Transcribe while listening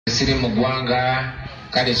siri mu ggwanga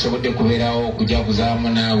kale sobodde kubeerawo okujaguzaamu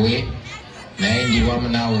naawe naye ndiwamu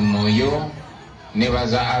naawe mwoyo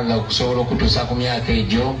nebaza Allah okusobola okutuusa ku myaka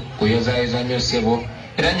egyo kuyozayoza nnyo ssebo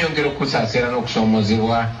era nyongera okusaasira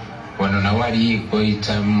n'okusoomozebwa wano nawali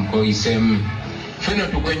koyisemu fino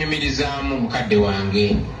tukwenyumirizaamu mukadde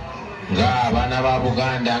wange ng'abaana ba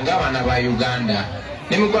Buganda ng'abaana ba Uganda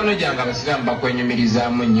ne mikwano gyange abasiraamu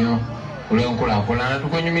bakwenyumirizaamu nnyo olw'enkulaakulana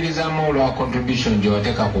tukwenyumirizaamu olwa contribution gye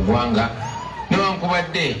wateeka ku ggwanga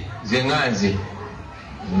newankubadde ze ŋŋanze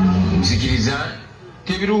nzikiriza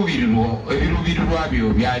ebiruubirirwa byo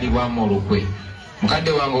byalibwamu olukwe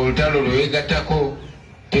mukadde wange olutalo lwe weegattako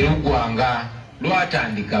teruggwanga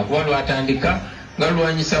lwatandika kuba lwatandika nga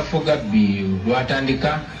lwanyisa Fugabbi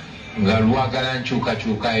lwatandika nga lwagala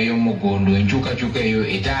nkyukakyuka ey'omugondo enkyukakyuka eyo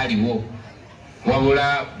etaaliwo wabula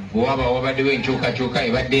bwewaba wabaddewo enkyukakyuka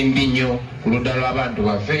ebadde mbi nnyo ku ludda lw'abantu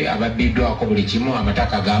baffe ababbiddwako buli kimu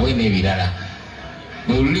amataka gaabwe n'ebirala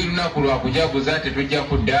bwe luli lunaku lwakujaguza tetujja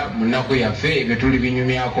kudda mu nnaku yaffe ebyo tuli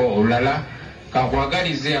binyumyako olulala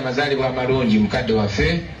kankwagalize amazaalibwa amalungi mukadde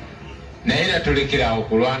waffe naye natulekerawo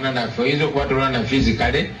kulwana naffe oyinza okuba tulwana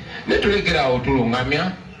fizikale netulekerawo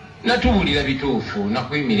tulungamya natuwulira bituufu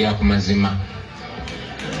nakuyimirira ku mazima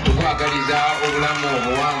tukwagaliza obulamu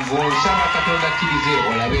obuwanvu nsaba Katonda akkirize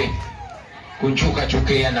olabe ku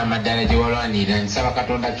nkyukakyuka ey'amaddala gye walwanirira nsaba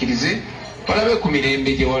Katonda akkirize olabe ku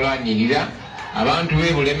mirembe gye walwanirira abantu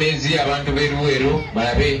b'ebulemeezi abantu b'eruwero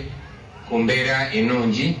balabe ku mbeera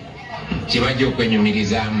ennungi gye bajja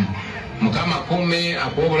okwenyumirizaamu Mukama kume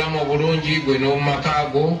akuwa obulamu obulungi gwe n'omumaka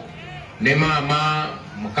go ne maama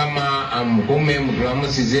Mukama amukume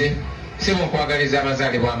mutulamusize sebo nkwagaliza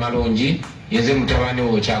amazaalibwa amalungi yenze mutabani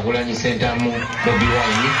wo Kyagulanyi Ssentamu Bobi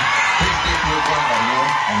Wine President w'eggwanga lyo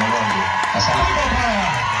omulonde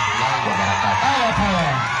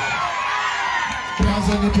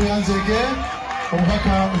tuyanzege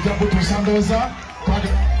omubaka ojja kutuusa ndowooza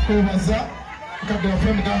twebaza mukadde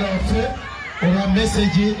waffe muganda waffe olwa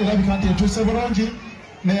meseji erabika nti etuuse bulungi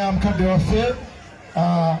neya mukadde waffe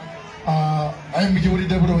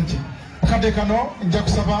ayimugiwulidde bulungi mukadde kano nja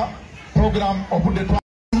kusaba program obudde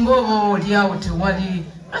ng'oba oliawo tewali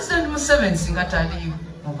President Museveni singa tali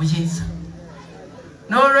mu buyinza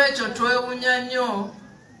n'olwekyo twewunya nnyo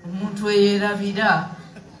omuntu eyeerabira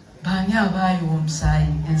baani abaayiwa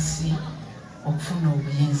omusaayi ensi okufuna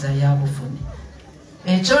obuyinza yabufune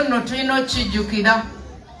ekyo nno tulina okukijjukira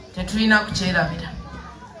tetulina kukyerabira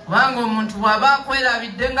kubanga omuntu bw'aba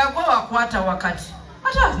akwerabidde nga gwe wakwata wakati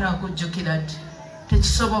ate anakujjukira ddi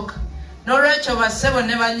tekisoboka n'olwekyo bassebo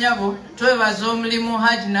ne bannyabo twebaza omulimu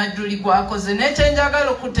Hajji Naduuli gwakoze n'ekyenjagala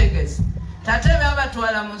okutegeeza tate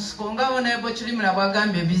byabatwala mu nsiko nga bonaebo kirimula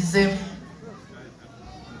bwagambye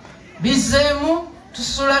bizzeemu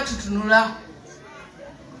tusula tutunula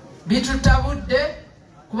bitutabudde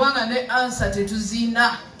kubanga ne ansa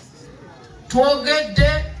tetuzina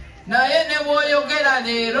twogedde naye ne bw'oyogera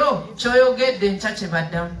leero ky'oyogedde nkya kye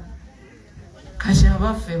baddamu kati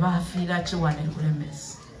abaffe baafiira kiwana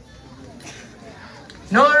ebulemezi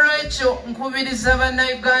n'olwekyo nkubiriza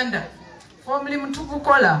bannayuganda omulimu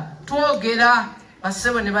tugukola twogera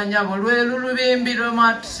bassebo ne bannyabo lwelu lubimbi lwe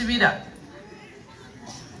mwatusibira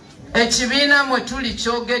ekibiina mwe tuli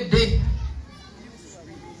kyogedde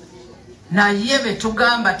naye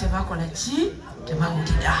betugamba tebakola ki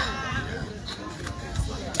tebawulira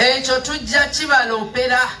ekyo tujja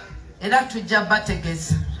kibaloopera era tujja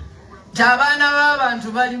bategeeza nti abaana b'abantu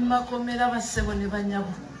bali mu makomera bassebo ne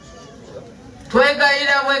bannyabo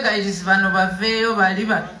twegayira bwegayirizi bano baveeyo bali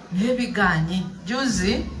n'ebiganye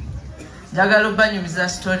juzi njagala obanyumiza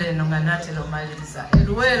sitole eno nga natera omaliriza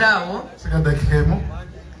eruweero awo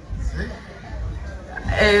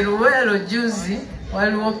eruweero juzi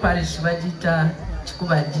waliwo parish bagita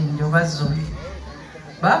kikuba jinjo bazoni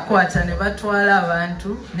bakwata ne batwala abantu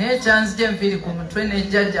naye kyanzije enviiri ku mutwe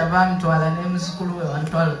nejjajja bamutwala n'emuzukulu we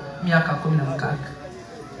bamutwala myaka 16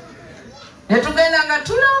 netugenda nga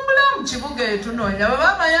tulambula mu kibuga etunoonya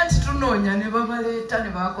babamanya nti tunoonya ne babaleeta ne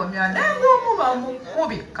bakomya nengaomu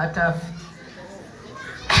bamukubi kataafu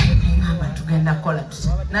ngamba tugenda kukola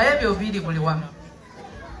tutya naye byobiri buli wamu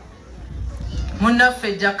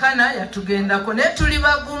munnaffe Jakana yatugendako naye tuli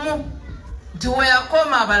bagumu nti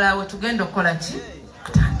weyakoma abalawe tugenda okukola ki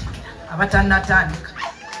kutandikira abatannatandika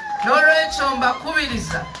n'olwekyo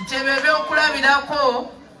mbakubiriza nti ebyo ebyokulabirako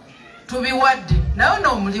tubiwadde naye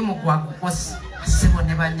n'omulimu gwagukosi bassebo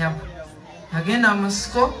ne bannyabo agenda mu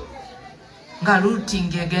nsiko nga looting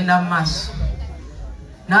egenda mu maaso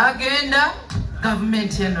n'agenda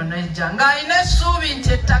gavumenti eno nejja ng'alina essuubi nti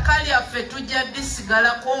ettaka lyaffe tujja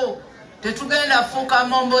ddisigalako tetugenda fuuka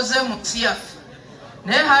momboze mu nsi yaffe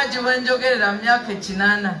ne Hajji wenjogerera myaka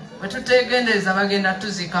 8 wetutegendereza bagenda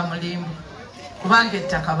tuzika mulimbo kubanga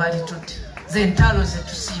ettaka bali tuti zentalo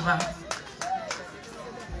zetusiba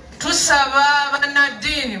tusaba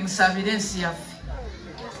banadini musabire ensi yaffe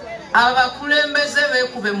abakulembeze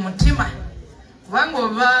bekube mutima kubanga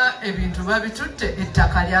oba ebintu babitutte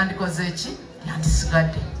ettaka lyandikoze eki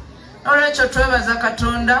lyandisigadde olwekyo twebaza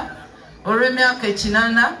Katonda olw'emyaka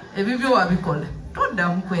 8 ebibyo wabikola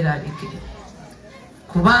toddamu kweraliikirira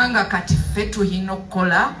kubanga kati ffe tulina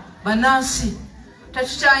okukola banansi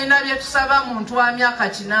tetukyalina bye tusaba muntu wa myaka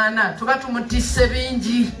 8 tuba tumutisse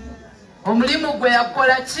bingi omulimu gwe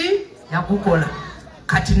yakola ki yagukola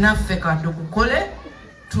kati naffe kadukukole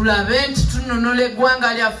tulabe nti tunonola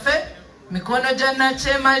eggwanga lyaffe mikono gya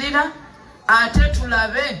nakyemalira ate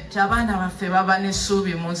tulabe nti abaana baffe baba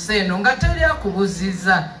n'essuubi mu nsi eno nga teri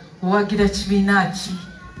akubuziza owagira kibiina ki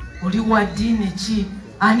oli wa ddiini ki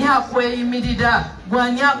ani akweyimirira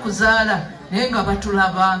gwani akuzaala naye nga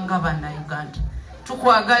batulabanga bannayuganda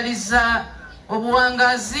tukwagaliza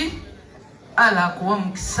obuwangazi ala akuwa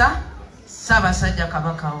omukisa Ssaabasajja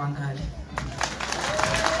Kabaka wangaali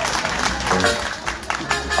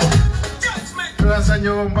tweyanze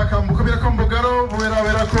nnyo mbaka mbukubirako mbugalo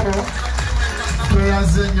buwerawerako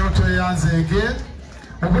tweyanze nnyo tweyanzeege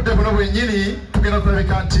mu budde buno bwennyini tugenda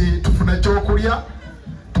kulabika nti tufuna ekyokulya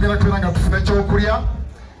tugenda kubeera nga tufuna ekyokulya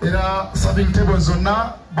era serving table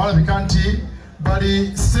zonna balabika nti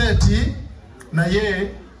bali seeti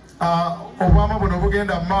naye obwama buno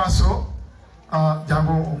bugenda mu maaso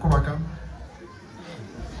jangu okubaka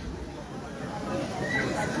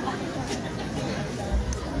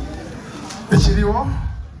ekiriwo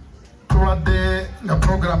tuwadde nga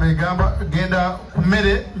programu egenda ku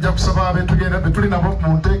mmere nja kusaba betuli nabo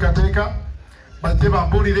mu nteekateeka bajje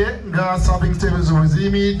bambulire nga serving tables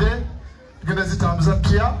weziyimiridde tugenda zitambuza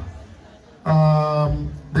tutya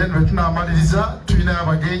then bwetunamaliriza tulinayo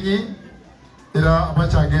abagenyi era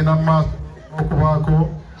abakyagenda mu maaso okubaako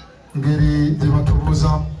ngeri gye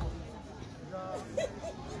batubuuzamu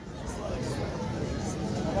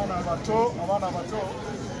abaana abato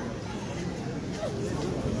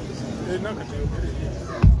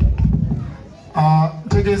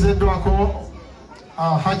ntegeezeddwako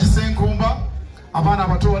Hajji Senkumba abaana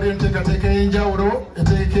abato waliyo enteekateeka ey'enjawulo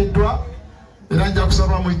eteekeddwa era nja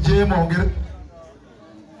kusaba mujje mwongere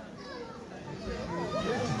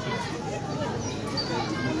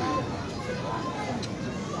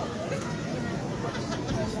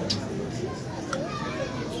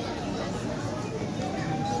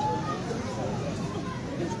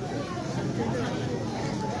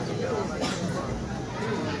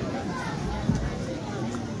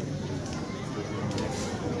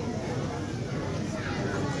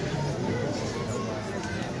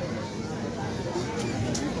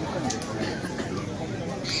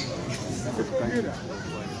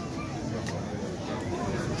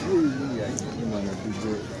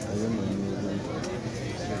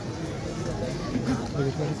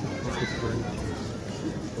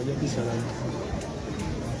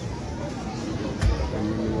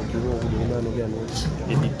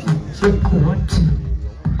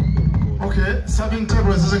Okay, serving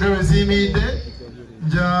tables zizigwe ziyimiridde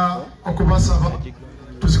nja okubasaba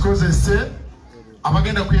tuzikozese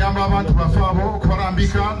abagenda kuyamba abantu baffe abo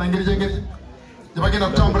okubalambika nangeri gye bagenda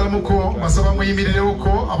kutambulamuko basaba muyimirirewo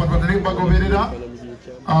abantu batandike bagoberera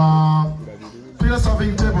tulina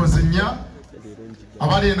serving tables 4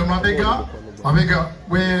 abali eno mabega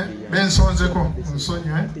bensonzeko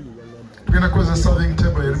nsonyiwe tugenda kukozesa serving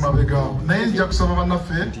table eri mabega naye nja kusaba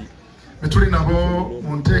bannaffe betuli nabo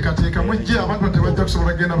mu nteekateeka mujje abantu batebajja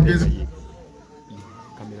kusobola kugenda bugezi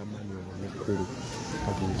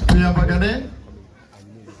tuyambagane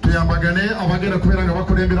abagenda kubeera nga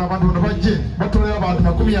bakulembera abantu bano bajje batolayo abantu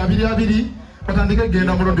 20 batandike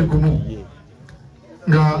kugenda mulundi gumu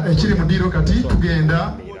nga ekiri mu ddiiro kati tugenda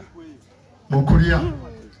mu kulya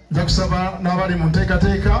nja kusaba n'abali mu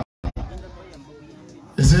nteekateeka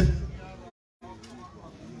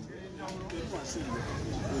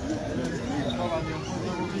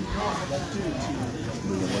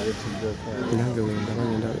nange wenda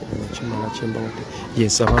bagenda kimala kyembawate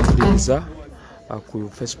yes abampuliriza ku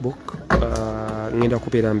Facebook ngenda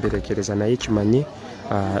kubeera mberekereza naye kimanyi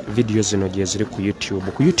video zino gye ziri ku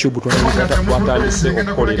YouTube twatandise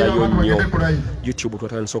okukolerayo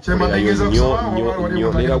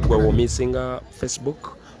nnyo neera gwe womisinga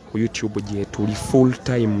Facebook ku YouTube gye tuli full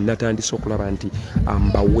time natandise okulaba nti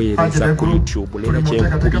mbaweereza ku YouTube leero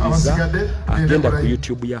kyenkubiriza agenda ku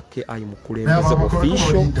YouTube ya KI Mukulembeze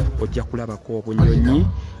official ojja kulabako obunyonyi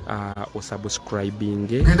osubscribing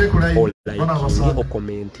oliking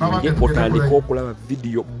okomentinge otandika okulaba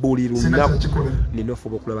video buli lunaku nina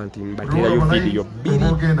ofuba okulaba nti mbateerayo video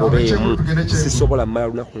 2 oba 1 sisobola mmala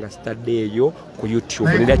lunaku nga sitaddeeyo ku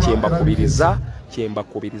YouTube nera kyembakubiriza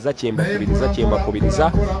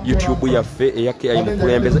YouTube yaffe eya KI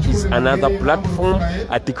Mukulembeze is another platform.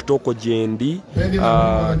 TikTok gyendi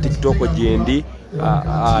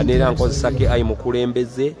nera nkozesa KI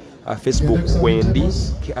Mukulembeze, Facebook kwendi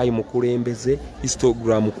KI Mukulembeze,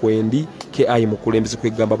 Instagram kwendi KI Mukulembeze,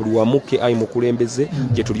 kwegamba buli wamu KI Mukulembeze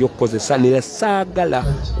gye tuli okukozesa. Nera saagala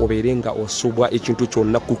obeerenga osubwa ekintu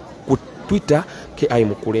kyonna ku Twitter KI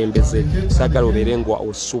Mukulembeze, saagala obeerenga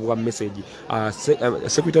osubwa message.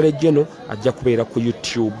 Secretary General ajja kubeera ku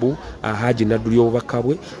YouTube, Hajji Naduuli obubaka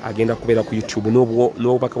bwe agenda kubeera ku YouTube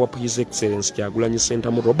n'obubaka bwa His Excellency Kyagulanyi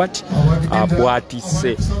Ssentamu Robert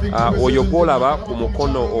bwatise. Oyo gwolaba ku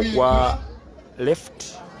mukono ogwa left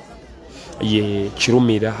ye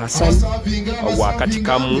Kirumira Hassan wakati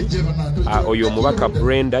kamu. Oyo omubaka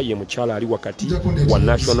Brenda ye mukyala ali wakati wa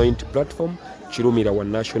National Unity Platform, Kirumira wa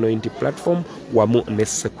National Unity Platform wamu ne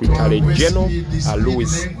Secretary General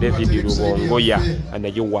Louis David Rubongoya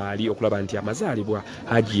naye waali okulaba nti amazaalibwa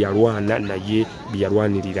Hajji yalwana naye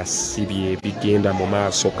byalwanirira si bye bigenda mu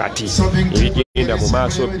maaso kati ebigenda mu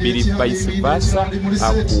maaso biri vice versa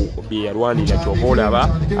ku bye yalwanirira. Kyova olaba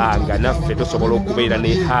nga naffe tosobola okubeera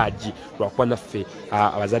ne Hajji lwakuba naffe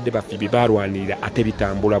abazadde baffe bye balwanirira ate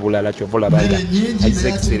bitambula bulala. Kyova olaba nga His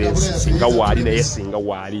Excellency singa waali naye singa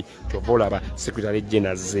waali. Kyova olaba Secretary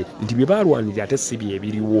General ze nti bye balwanirira ate si bye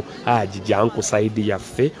biriwo. Hajji janku saidi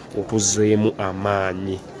yaffe otuzeemu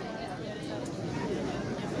amaanyi.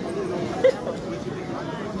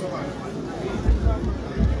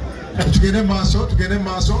 Tugende maaso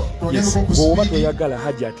bw'oba toyagala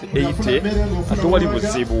Hajji ate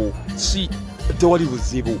tewali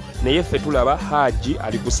buzibu naye ffe tulaba Hajji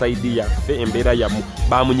ali ku saidi yaffe, embeera yamu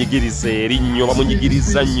bamunyigiriza erinnyo,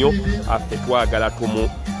 bamunyigiriza nnyo. Affe twagala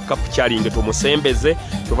kapchalinge tumusembeze.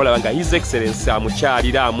 Tovolaba nga His Excellency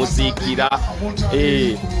amukyalira amuziikira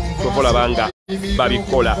tovolaba nga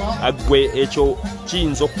babikola. Agwe ekyo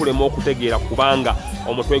kiyinza okulema okutegeera kubanga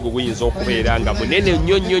omutwe gwe guyinza okubeera nga munene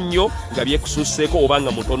nnyo nga byekususeeko oba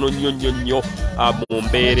nga mutono nnyo mu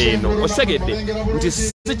mbeera eno. Osegedde nti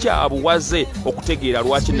si kyabuwaze okutegeera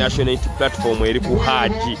lwaki National Unity Platform eri ku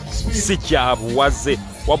Hajji, si kyabuwaze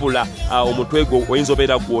wabula omutwe gwe oyinza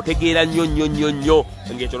obeera gwe otegeera nnyo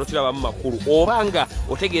ng'ekyo tokirabamu makulu oba nga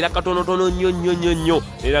otegeera katonotono nnyo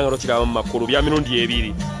era nga tokirabamu makulu. Bya mirundi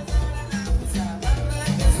ebiri.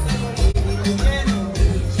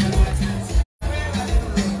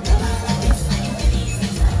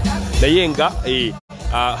 naye nga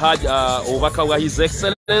obubaka bwa His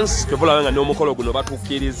Excellency tebulaba nga n'omukolo guno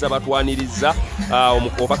batukkiriza batwaniriza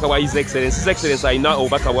obubaka bwa His Excellency. His Excellency alina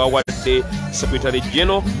obubaka bwawadde Secretary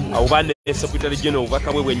General oba ne Secretary General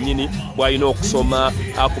obubaka bwe bwennyini bw'alina okusoma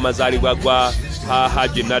ku mazaalibwa gwa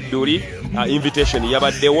Hajji Naduuli. Invitation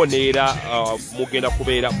yabaddewo neera mugenda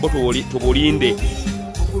kubeera bo tubulinde.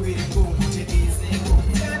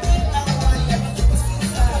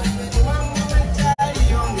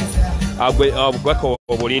 Bwako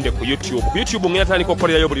obulinde ku YouTube. Ku YouTube ngenda tandika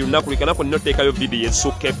okukolerayo buli lunaku likanako ninoteekayo video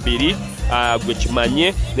ezisukka 2 gwe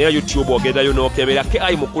kimanye naye YouTube ogendayo n'okebera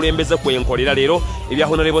KI Mukulembeze kwenkolera leero ebya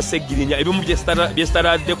Honorable Segirinya ebimu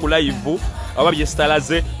byestaladde ku live oba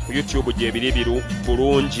byestalaze ku YouTube gye biri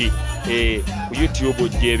bulungi. Ku YouTube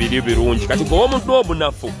gye biri birungi. Kati gwe omuntu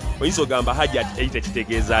obunafu oyinza ogamba Hajji ati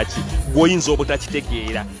tekitegeeza ki, gwoyinza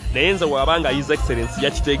obutakitegeera naye nze wabanga His Excellency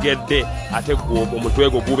yakitegedde ate omutwe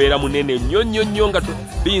gwo gubeera munene nnyo nga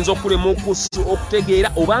biyinza okulema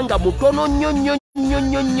okutegeera obanga mutono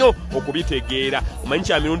nnyo okubitegeera. Omanyi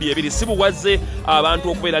kya mirundi ebiri si buwaze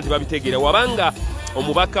abantu okubeera nti babitegeera wabanga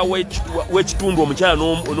omubaka w'ekitundu omukyala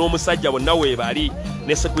n'omusajja bonna weebali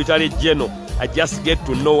ne Secretary General I just get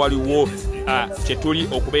to know waliwo kyetuli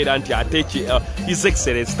okubeera nti ate His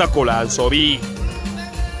Excellency takola nsobi.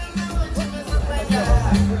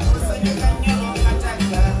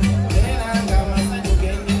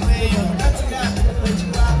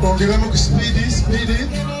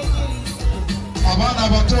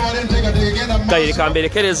 Kayire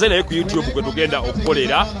kamberekereze naye ku YouTube gwe tugenda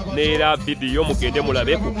okukolera neera video mugende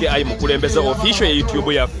mulabe ku KI Mukulembeze official ya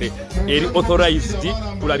YouTube yaffe eri authorized.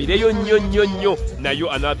 Tulabireyo nnyo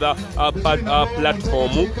nayo another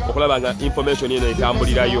platform okulaba nga information eno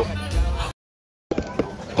etambulirayo.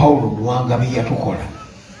 Paulo Luwanga byatukola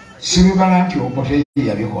sibibala nti Obote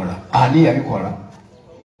yabikola ani yabikola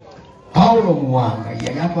Paulo Muwanga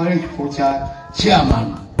yali atwala ekifo kya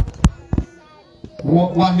chairman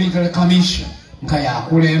wa Military Commission nga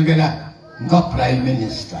yakulembera nga Prime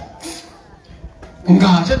Minister.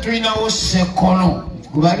 Nga ate tulinawo Ssekono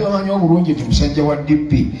gwebali bamanyi obulungi nti musajja wa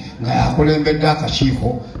DP nga yakulembedde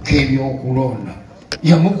akakiiko k'ebyokulonda.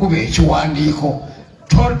 Yamukuba ekiwandiiko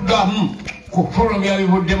toddamu kufulumya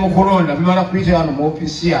bivudde mu kulonda bimala kuyita wano mu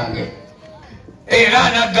ofiisi yange. Era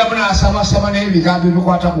anaddamu n'asabasaba n'ebigambo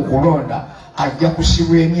ebikwata ku kulonda ajja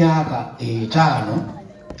kusibwa emyaka 5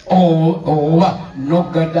 oba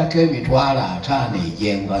n'oggaddako emitwalo 5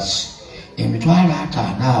 egy'engassi. Emitwalo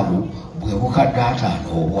 5 abo bwe bukadde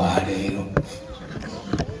 5 obwaleero.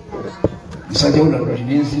 Musajja ulabula ti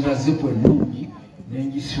n'enzira zipu ennungi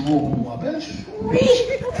n'engisiba omumwa besubi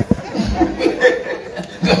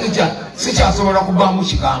nga sikyasobola kubaamu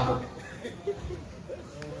kigambo.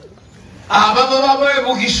 Ababa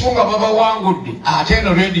babeebukisu nga babawangudde ate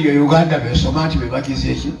eno rediyo Uganda besoma nti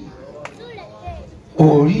bebakiza eki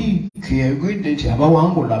oli keyegwedde nti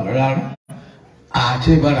abawangula balala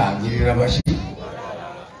ate balangirira baki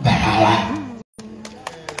balala.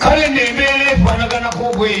 Kale n'embeera efaanaganako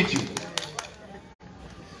bwetyo.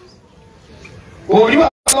 Oli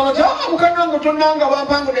bagamba mukadde wange tonnanga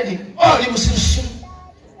bampangudde nti oli musirusiru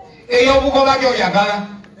ey'obugoba gy'oyagala.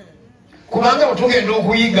 Kubanga otugenda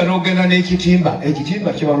okuyiga n'ogenda n'ekitimba,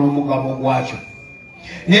 ekitimba kiba n'omugabo gwakyo.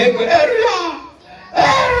 Naye gwe eruya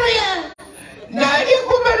nali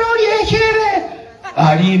kumera oli ekire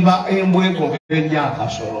alimba embwa egoba ennyo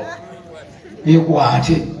akasolo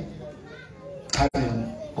ekwate. Kale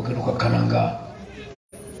ogenda okakkananga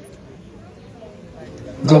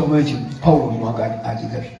gavumenti Paulo Muwanga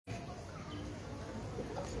agigabye.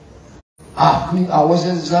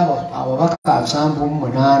 Awozezza ababaka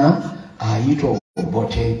 78 ayita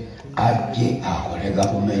Obote ajje akole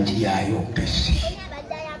gavumenti yayo mpesi.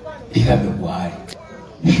 Era bwe gwali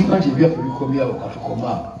nishuka nti ebyaffe bikomyawo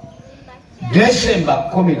katukoma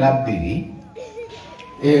Desemba 12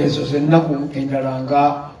 ezo zennaku endala nga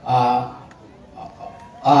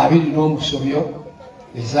 21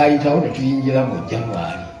 ezayitawo ne tuyingira mu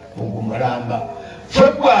January ogumulamba.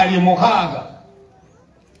 February 6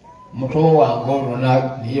 muto wange olwo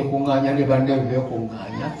neyekuŋŋaanya ne banne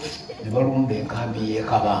beekuŋŋaanya ne balumba enkambi y'e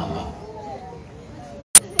Kabamba.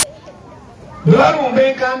 Bwe balumba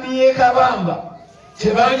enkambi y'e Kabamba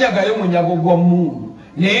tebanjagayo munyago gwa Mmundu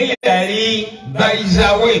naye yali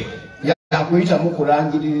bayizawe yakuyitamu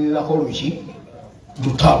kulangirirako luki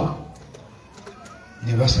lutalo.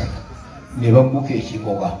 Ne basala ne bagguka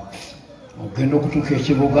ekibuga. Ogenda okutuuka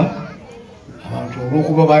ekibuga abantu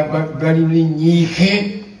olw'okuba balina ennyiike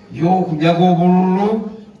y'okunyaga obululu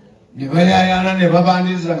ne bayayaana ne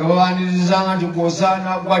babaniriza nga babaniririzanga nti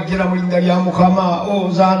gwozaana gwajjira mu linnya lya Mukama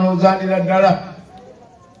ozaanira ddala.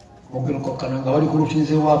 Ogenda okukakkana nga bali ku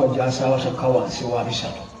lutinze w'abajaasi abatakka wansi wa 3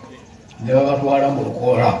 ne babatwala mu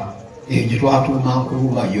lukoola eyo gye twatuuma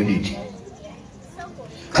Nkuluma Unity.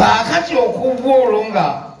 Kaakati okuva olwo nga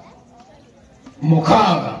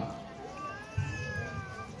 6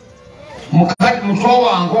 mutwe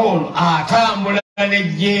wange ono atambula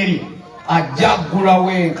n'ejjeeri ajja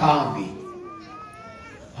aggulawo enkambi.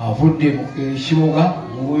 Avudde ekibuga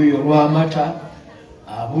wuuyo Lwamata,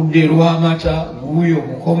 avudde Lwamata wuuyo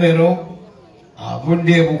Bukomero,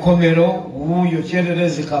 avudde Bukomero wuuyo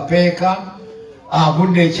Kyererezi Kapeeka,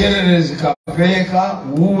 avudde Kyererezi Kapeeka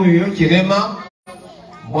wuuyo Kirema,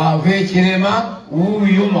 bw'ava Kirema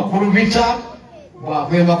wuuyo Makulubita,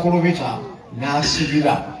 bw'ava Makulubita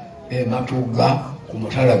n'asibira Matugga ku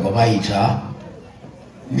mutala gwe bayita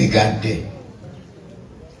Migadde.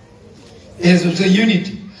 Ezo ze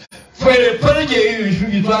unity. Fere panje eyo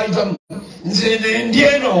gitwalizamu nze ndi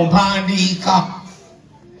eno mpandiika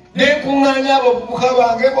nekuŋŋaanya abavubuka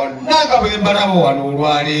bange bonna nga bwe mbalaba wano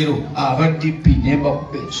olwaleero aba DP ne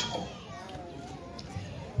mbakuba ensiko.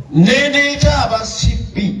 Nendeeta aba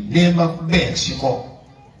CP ne mbakuba ensiko.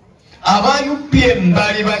 Aba UPM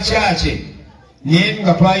bali bakyake naye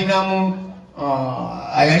nga twalinamu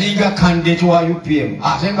ayalinga candidate wa UPM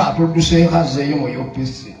ate nga atudduseeko azzeeyo mu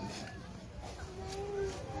UPC.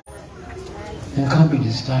 Enkambi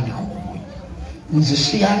nezitandika okubunya. Nze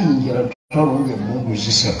siyayingira lutalo ng'emmundu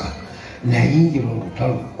ziseka nayingira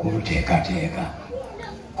olutalo kuluteekateeka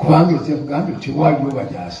kubanga ekyebugambe tiwaliwo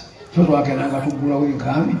bajaasi so twagendanga tuggulawo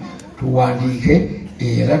enkambi tuwandiike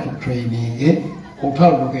era tutraininge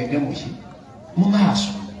olutalo lugende muki mu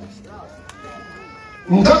maaso.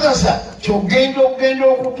 Nkakasa kyogenda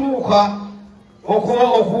okutuuka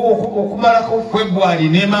okumalako February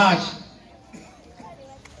ne March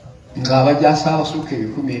ng'abajaasi abasukka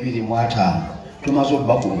 225 tumaze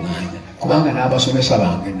okubakuŋŋaanya kubanga n'abasomesa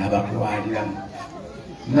bange nabatwaliramu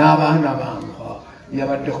n'abaana bange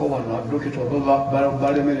yabaddeko wano adokita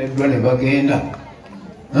balemereddwa ne bagenda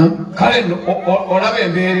kale olaba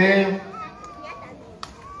embeera eyo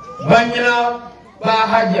banyina ba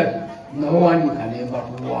Hajji nabo wandiika ne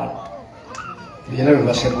mbatwala era bwe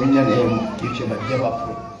basegunya n'emu ekyo bajja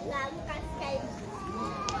bafu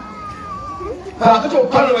kaakati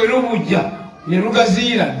okukalo lwe lubujja ne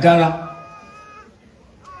lugaziira ddala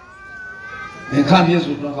enkambi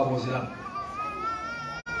ezo twakaboziramu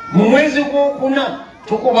mu mwezi gw'okuna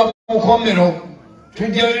tukuba ku bukomero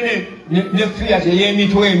tujjayo ne fiyat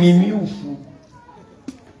ey'emitwe emimyufu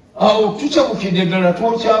awo tukyabukidde ddala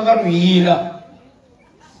twokyanga luyiira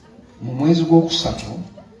mu mwezi gw'okusatu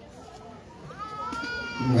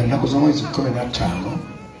nga nnaku z'omwezi 15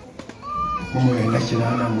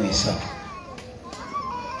 1983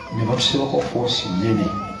 ne batusibako foosi nnene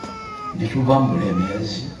ne tubambula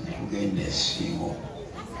emyezi ne tugenda esingo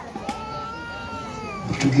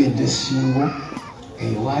tugenda esingo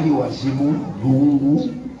ewaali wazibu lungu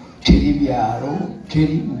teri byalo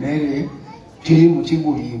teri mmere teri muti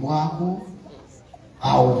guliibwako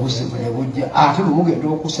awo obuzibu ne bujja ate bwe mugenda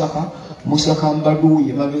okusaka musaka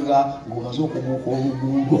mbaduuye mabega ng'omaze okubuuka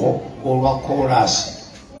oluguudo olwa koolaasi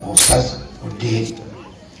osazi oddeeri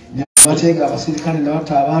ne bateega abasirikale ne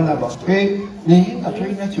batta abaana baffe naye nga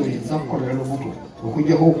tolina kyoyinza kukolera lubuto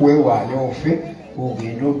okujjako okuweewaayo ofe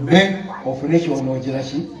ogenda obbe ofune kyonoogera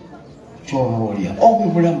ki kyonoolya obwe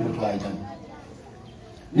bulamu bwe twayitamu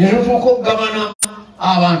ne tutuuka okugabana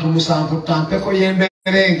abantu 7 tampeko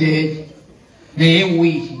y'embeera engeri naye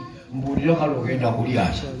wiiki mbuulira kale ogenda kulya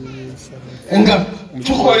ki nga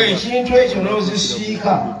tukola ekintu ekyo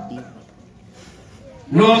n'ozisiika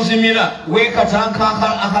n'ozimira weekatanka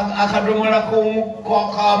akadomola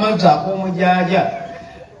k'amazzi ak'omujaaja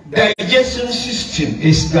digestion system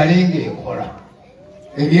esigale ng'ekola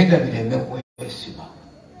ebyenda bireme kwesiba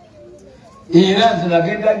era nze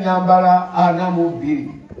nagenda nyambala 42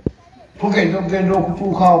 tugenda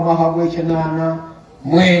okutuuka awo mwaka gw'ekyanaana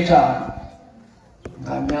mwetaano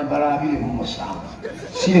nga nyambala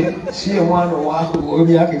 27 siye mwana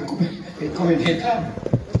ow'emyaka 15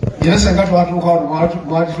 era senga twatuuka wano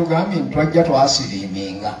mwati tugambye ntwajja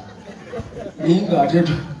twasiriiminga naye nga ate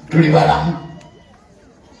tuli balamu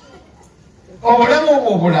obulamu obwo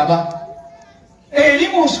obulaba eri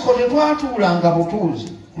mu nsiko tetwatuulanga butuuzi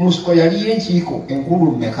mu nsiko yaliyo enkiiko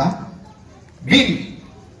enkulu mmeka 2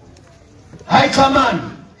 high command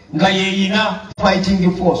nga yeeyina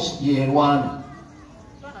fighting force yerwana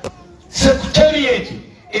secretariat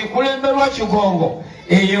ekulemberwa Kigongo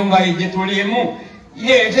eyo nga ye tulimu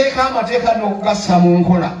yeteeka amateeka n'okugassa mu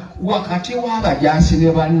nkola wakati w'abajaasi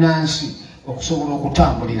ne bannansi okusobola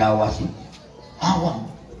okutambulira awaki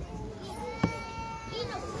awamu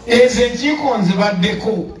ezo enkiiko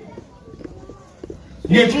nzibaddeko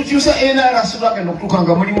ne tukyusa NRC twagenda okutuuka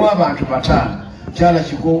nga mulimu abantu 5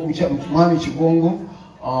 mwami Kigongo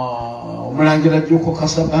omulangira Jjuuko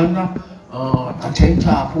Kasabanda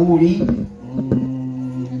Katenta Apuuli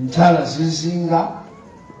Ntala Zizinga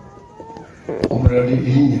omulala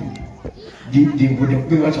erinnya dimbude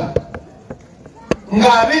kubibata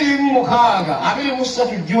nga 26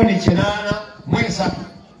 23 Juni 8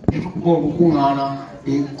 netukuba olukuŋŋaana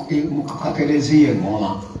mu kakereziya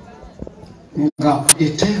Engoma nga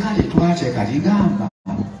etteeka lyetwateeka ligamba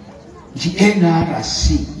nti NRC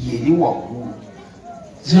yeri waggulu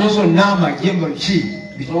zino zonna amagye ki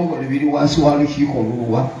bitongole biri wansi wa lukiiko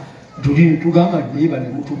oluwa tuli tugamba neiba ne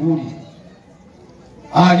mutubuulire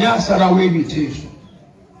ani asalawo ebiteeso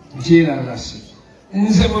nti NRC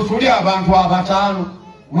nze bwe tuli abantu 5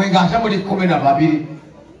 mwe nga ate muli 12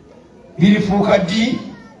 birifuuka ddi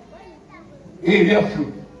ebyaffe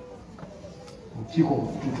lukiiko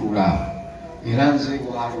okututuula era nze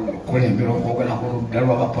waliwo okukulembera okwogera ku ludda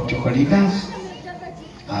lw'abapolitical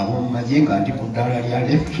ab'omu magye nga ndi ku ddala lya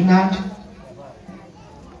lieutenant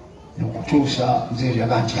nokutuusa nze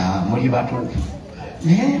eryaga nti muli batuufu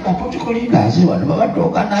naye bapolitical leaders bano babadde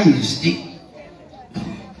organized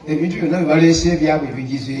ebintu byonna bibaleese ebyabwe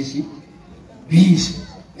ebigize eki biizi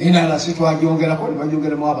NRC twagyongerako ne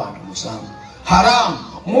bagyongeramu abantu 7 haramu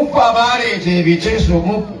mupu abaleeta ebiteeso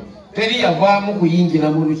mupu teri yavaamu kuyingira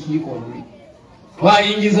mu lukiiko luli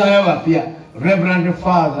twayingizayo bapya Reverend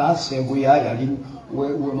Father Seguya yali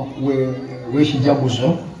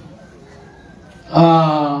wekijaguzo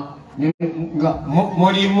nga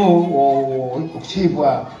mulimu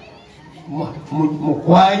okusiibwa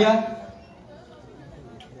mukwaya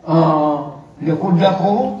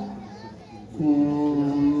nekuddako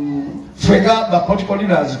fega bapolitical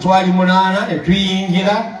leaders twali 8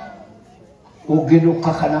 netuyingira ogenda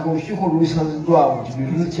okukakana ku lukiiko lulisaziddwawo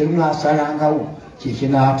nti kyerunasalangawo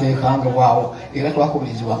kyekinaateekangibwawo era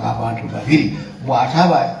twakubirizibwanga abantu babiri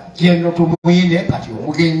bw'ataba Jeno tumwine kati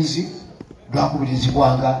omugenzi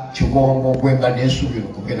lwakubirizibwanga Kigongo gwemba n'ensuubira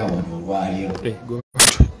okugenda wano olwaleero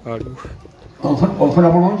onfuna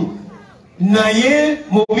bulungi naye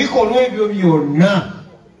mu bikolwa ebyo byonna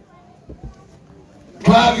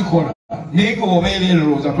twabikola naye obeera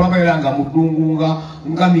erowooza twabeera nga muddungu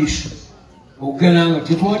nga misu okugenda nga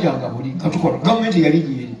tetwatyanga buli nga tukola gavumenti yali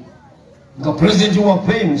gyeri nga pulezidenti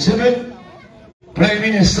waffe Museveni prime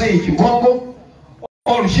minister Kigongo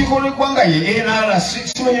olukiiko lw'eggwanga ye NRC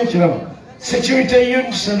simanyi okiraba security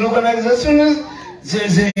units and organizations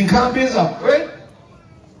zenkambi zaffe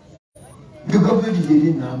nga gavumenti gyeri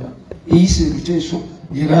enamba eyisa ebiteeso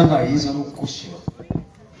era nga ayinza n'okukosebwa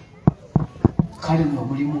kale nno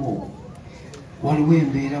omulimu ogwo waliwo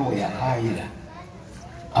embeera weyakaayira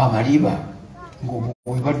amaliba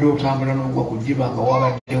ng'obadde otambula n'ogwa ku ddiba nga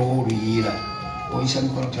wabaddewo oluyiira oyisa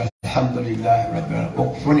mikono ti alhamdulillahi rabbil alamin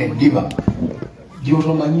okufuna eddiba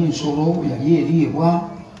gyotomanyi nsolo yali eriibwa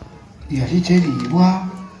yali teriibwa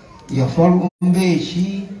yafa lumbe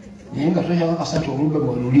eki naye nga tokyaka kasatu olumbe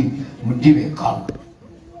bweluli mu ddiba ekamu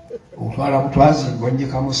otwala butwazimbwa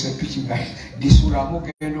njekamu sepiki nga lisulamu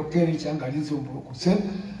genda okerekya nga lizumbulukuse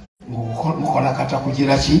ngamukola kata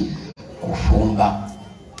kugira ki kufumba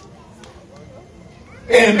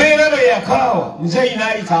embeera bwe yakaawa nze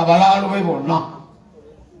inayita abalaalo be bonna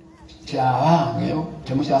kyabangeyo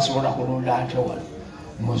temukyasobola kulunda nte wano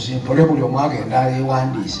muzimpole buli omwagenda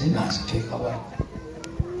alewandiise naziteeka wano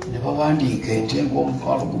ne bawandiika ente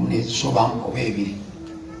ng'omutwalo gumu nezisobamu oba ebiri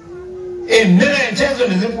emmere ente ezo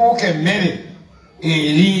ne zifuuka emmere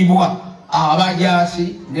eriibwa abajaasi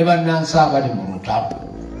ne bannansi abali mu lutalo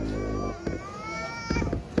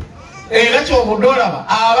era kyobudde olaba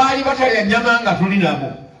abaali batalya nnyama nga tuli nabo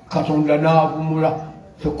Katonda n'avumula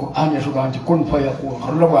Qur'ani yashuka nti kun fayakun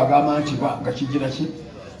Katonda bw'agamba nti nga kigira ki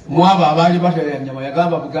mu abo abaali batalya nnyama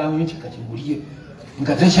yagamba bugambi nti kati mulye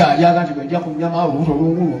nga tekyalyaga nti bwenja ku nnyama olubuto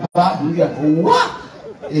lungulu baduya owa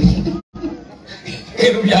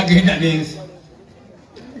ebyo byagenda n'ensi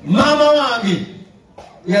maama wange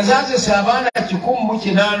yazaazisa abaana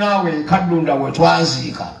 180 ekaddunda we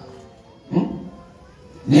twaziika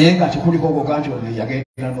naye nga tikuliko goga nti ono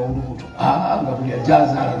yagenda n'olubuto nga buli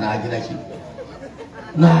ajazaala n'agira ki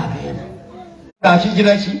n'agenda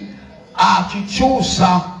akigira ki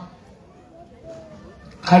akikyusa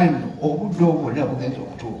kale nno obudde obwonna bugenza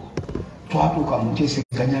okutuuka twatuuka mu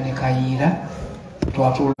nteeseganya ne kayiira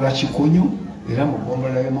twatuula Kikunyu era mu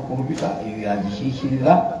ggombolola y'amakulubita eyo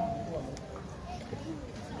yagikiikirira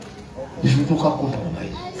zitutuuka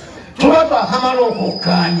kutomaizi tuba twakamala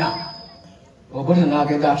okukkaanya obote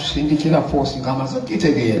n'agenda atusindikira foosi ng'amaze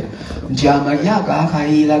okitegeera nti amagye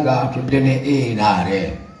agakayiira gaatudde ne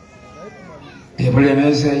NRM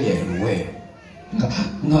ebulemeze yeeruwe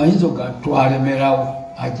ng'ayinza ogatwalemerawo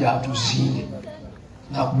ajja atuzinde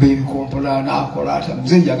nakuba ebikompola n'akola ata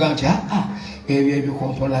nze njaga nti ebyo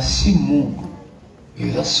ebikompola si muntu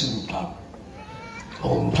era si lutalo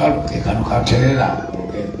olutalo ke kano katerera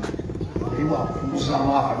oli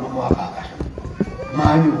bwakumuzamu akadomu akakata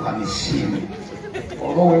manyuka misinde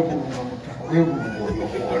oba weegulunga mu ttaka weegulunga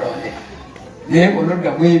olyokuolone naye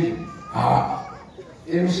bonoddamu ebyo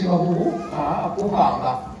erusiba bubu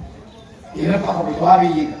kukanga era paka bwe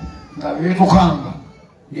twabiyiga nga betukanga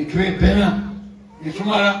netwepena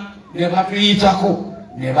netumala ne batuyitako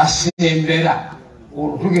ne basembera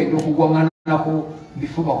olwo tugenda okugwaŋŋanako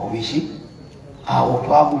bifuba ku biki awo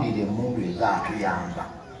twagulira emmundu ezaatuyamba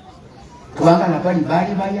kubanga nabali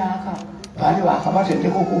baali bayaaka baali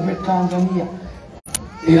bakabatendeka okuva e Tanzania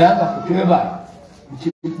era nga kutwebala nti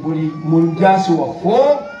buli mujaasi waffe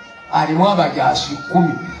alimu abajaasi 10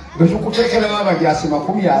 betukuteekeramu abajaasi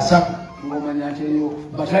 30 ng'omanya nti eyo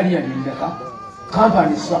bataliyani ndeka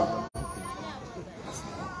kampani sa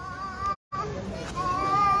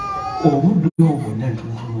obudde obwonna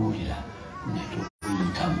netutunuulira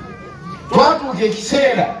netuyitamu twatuuka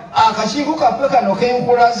ekiseera akakiiko kaffe kano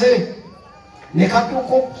kenkulaze ne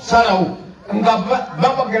katuuka okusalawo nga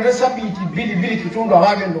babageresa biiti 2 kitundu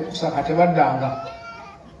abagenda okusaka tebaddanga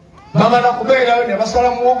bamala kubeerayo ne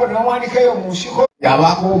basala muwogo ne bawandikayo mu nsiko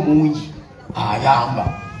yabaako omungi ayamba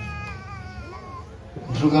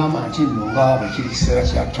ntugamba nti nno nga bwekiri kiseera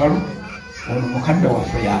kya ttalo ono mukadde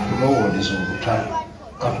waffe yatulowooleza olutalo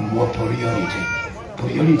katumuwa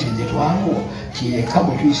priority gye twamuwa kiyeka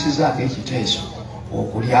bwe tuyisizaako ekiteeso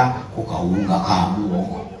okulya ku kawunga ka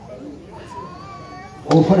muwogo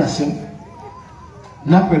ofuna simu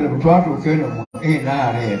naffe ne bwe twatuuka eno mu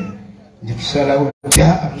NRM netusalawo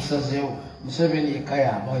atusazeewo Museveni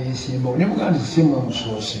ekayamba yesimbawo ne muganda simu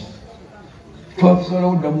omusoose twasobola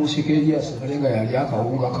okudda mu nsiko egyasibale nga yali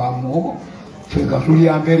akawunga ka muwogo fega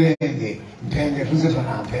tulya mperenge mpenge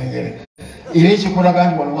tuzitona mpengere era ekikulaga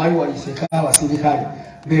nti wano wali waliseka abasirikale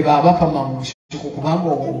be baabapama mu nsiko kubanga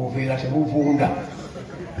obuveera tebuvunda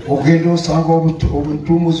ogenda osanga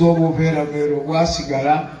obutumuzi obuveera bwero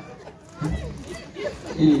bwasigala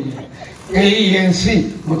ensi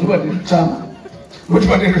mutubadde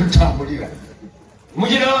tutambulira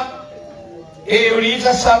mugira eyo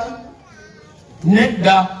liyita sabu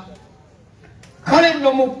nedda kale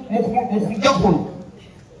nno mu kujja kuno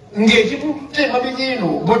ng'ekitutte emabega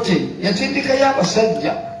bote yatindikayo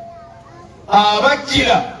abasajja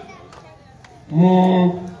abajjira mu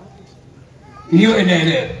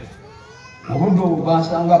UNLF obudde obwo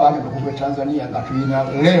basanga bagenda okuva e Tanzania nga tulina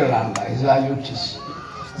leeranga eza UTC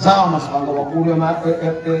zaamasanga waggulu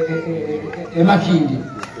emakindi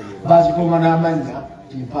bazikuuma n'amannya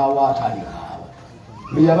timpaawo atalikaaba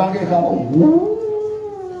beyabanga ekaba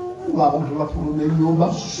abantu bafuluma ennyumba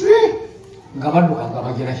nga badduka nga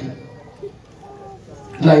bagiraki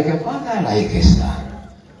like father like a son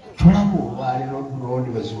tulaba olwaliro drone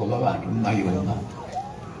bwezigoba bantu mu mayumba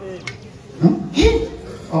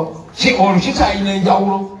olukitayina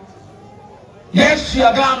enjawulo yesu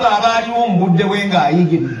yagamba abaaliwo mu budde bwe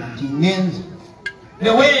ng'ayigiriza nti ngenze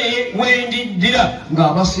wendiddira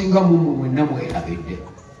ng'abasinga mumwe mwenna mwerabidde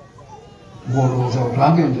ng'olowooza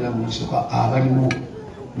otwagendera mu nsiko abaliwo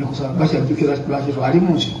nekusaba bakyajjukira lwaki twali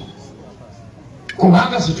mu nsiko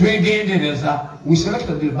kubanga situegendereza we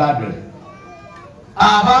selected badly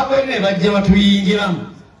abaabwe ne bajja batuyingiramu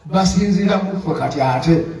basinzira muffe kati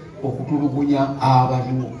ate okutulugunya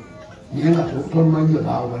abaliwo naye nga tomanyi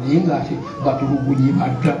baawo naye ngaate batulugunyi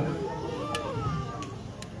badda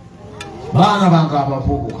baana bange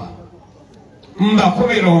abavubuka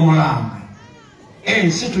mbakubira omulanga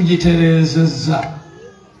ensi tugitereezezza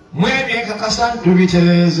mwebyekakasa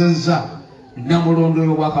tubitereezezza namulondo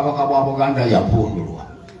y'obwakabaka bwa Buganda yavundulwa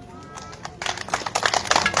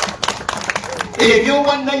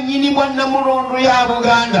ebyobwannannyini bwa namulondo ya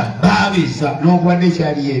Buganda baabizza n'okubadde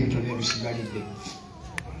ekyaliyo ebitono ebisigalidde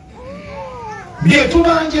bye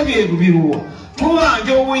tubanja byerubiruwa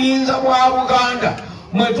tubanja obuyinza bwa Buganda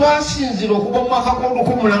mwe twasinzira okuva mu mwaka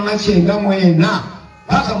g'1994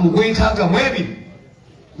 paka mu g'1992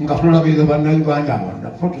 nga tulabira bannayuganda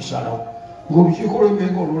bonnaffe tusalawo ng'olukiiko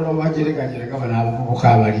lw'emmengo olulala bajeregajerega banaabavubuka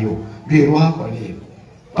abaliyo bye lwakola ebyo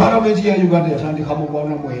palamenti ya Uganda yatandika mu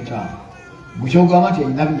 1945 bukyogamba nti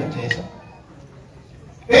erina byeyateesa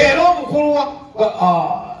era omukulu wa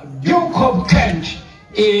Duke of Kent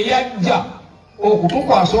eyajja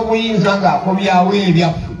okutukwasa obuyinza ng'akomyawo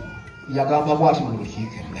ebyaffe yagamba bwati mu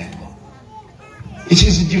lukiiko emmengo it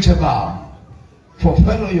is duty bound for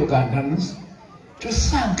fellow Ugandans to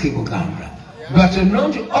thank Uganda, but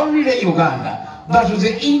not only Uganda, but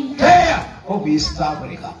the entire of East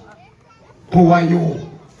Africa. Puwayo,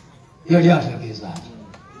 yaliata gezati.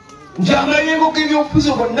 Njama yengo kivyo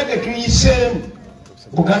puzo kondake tuyisemu.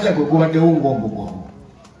 Buganda kukubade ungo mbugongo.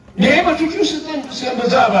 Nema tukyusi tentu sembe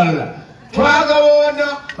zabala. Twaga wana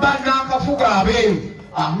banaka fuga abeyu.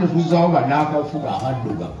 Amne tuzao banaka fuga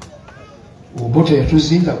abaduga. Ubote ya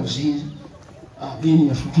tuzinda kuzinda. Abini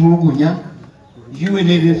ya futulugunya.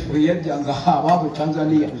 UNLF yajjanga abaabo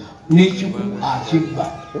Tanzania n'ekiku akibba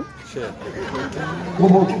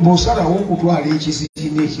bw'osalawo okutwala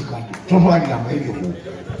ekiziki n'ekikadde totwaliramu ebyo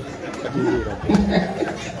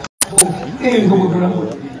nga bwe bulamu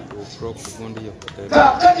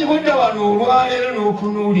kakati budda wano olwaleero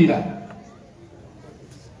n'otunuulira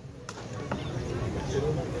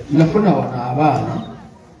nafuna wano abaana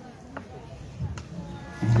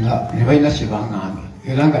nga ne balina kye baŋŋambye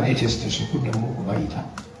era nga netesitesa okuddamu okubayita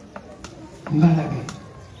mbalage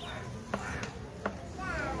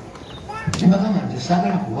timbagamba nti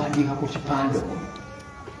saagala kuwandiika ku kipande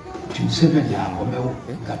nti Museveni akomewo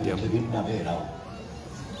nga byo tebinnabeerawo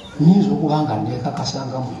nyinza okuba nga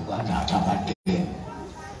neekakasanga mu Uganda atabaddemu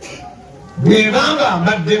bwebanga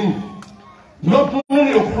mbaddemu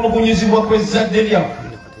n'otunulira okutulugunyizibwa kw'ezzadde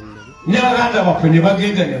lyaffe ne baganda baffe ne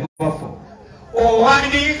bagenda ne bafa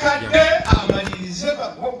owandiika dde amalirize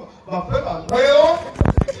baffe bagwewo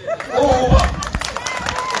oba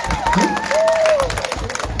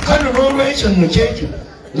kano n'olwekyo nno kyekyo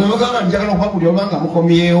nebagamba njagala okuba buli obanga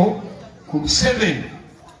mukomyewo ku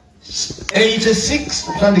 786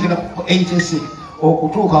 okutandikira ku 86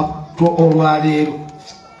 okutuuka olwaleero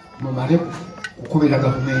mumale kukubira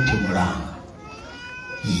gavumenti mulanga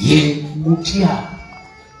ye gutya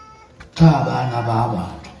taabaana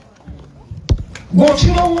b'abantu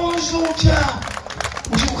bw'okirowooza otya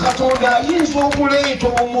nti Katonda ayinza okuleeta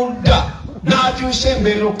omudda n'akyusa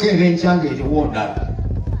embeera okukeera enkyanga eriwo ndala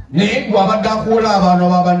naye gwe abadde akuula abaana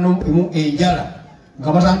babanno enjala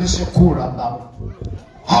nga batandise kuula ngabo.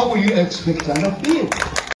 How will you expect and feel?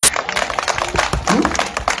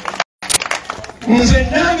 Nze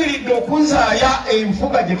nangiridde okunzaaya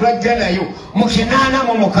enfuga gye twajja nayo mu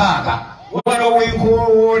 86 wano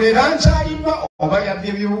wenkowoolera nkyaliddwa oba yabye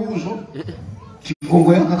ebibuuzo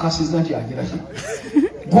kigongo yankakasiza nti agira ki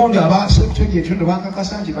gundi abasekyo gyetondo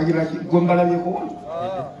bankakasa nti bagira ki gwe mbalabyeko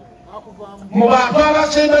mu bantu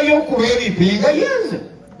abasembayo okuba ebipinga yenze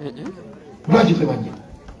lwaki tebajja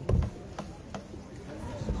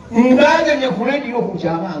ngaganye ku rediyo ku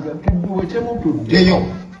kyabange tudduwetemutuddeyo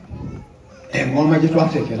engoma gye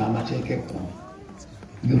twateekera amateeka 10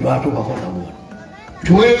 gyetwatuukako nabona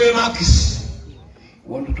tuweewe makisi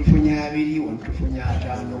wano tufunye 2 wano tufunye 5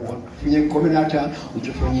 wano tufunye 15 wano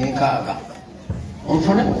tufunye 6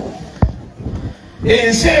 onfuna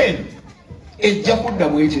ensi eno ejja kudda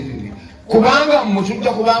bwetirire kubanga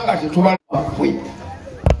mutujja kubanga tetubafwe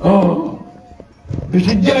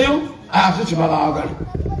betujjayo ate tebabaagala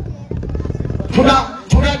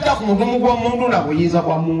tunadda ku mugumu gw'omundu na buyinza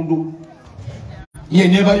bwa mundu ye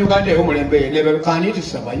neba Uganda y'omulembe ye neba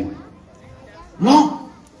kanitisabayo no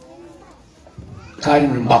kali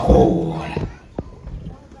mbakowoola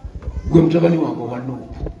gwe mutabani wange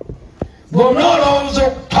owanuupu bw'onoolowooza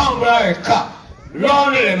okutambula eka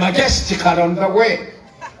lonely majestic on the way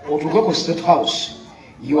otuuke ku State House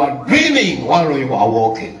you are dreaming while you are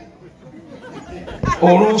walking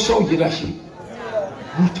olwoosa ogira ki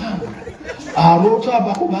otambula aloota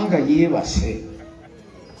abakubanga yeebase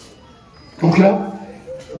okirawo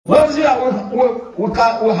we have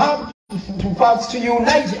to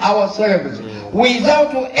unite ourselves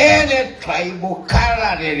without any tribal,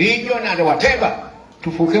 color, religion, and whatever.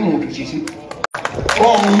 Tufuke muntu kiki.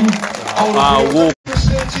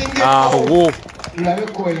 Awo. Labe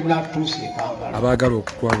ko ina tuse kambala. Abagala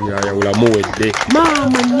okukwabira yawulamu wedde.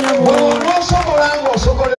 Mama nyabo. Osobolango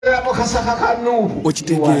osokolera mu kasaka kanubu.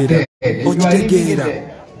 Okitegeera. Okitegeera.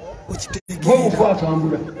 Gwe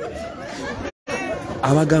ukwatambula.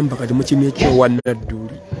 Abagamba kati mu kimye kyo wa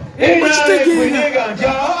Naduuli.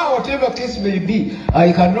 Whatever case may be,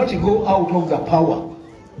 I cannot go out of the power.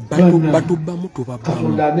 Batuba mutu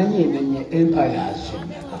Katonda menye empires.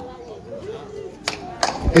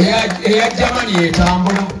 Eya Germany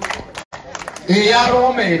etambula. Eya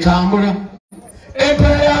Rome etambula.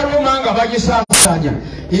 Empire ya Roma nga bagisasanya.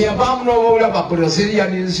 Eya bamunobola ba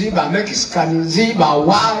Brazilian nziba, Mexican nziba,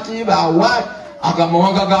 wati.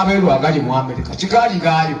 Agamawanga gabeerwa agali mu America. Kigali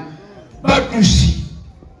gaayo. Batusi.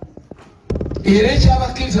 Era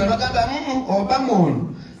ekyabakkiriza bagamba Obama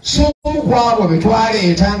ono so omukwabo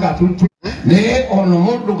betwaleeta nga tutu naye ono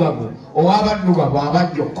muddugavu ow'abaddugavu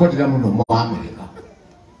abajja okukolera muno mu America.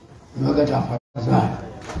 Nagati afazaala.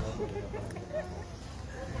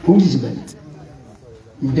 Puliziganya.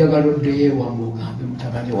 Njagala oddeyo ewammwe ogambe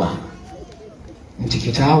mutabani wange nti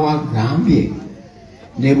kitaawe agambye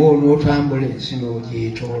ne bw'onootambula ensi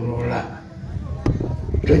n'ogyetooloola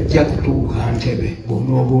tojja kutuuka Ntebe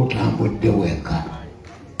bw'onooba otambudde weka.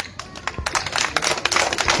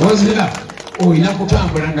 Wazira olina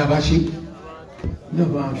kutambula nabaki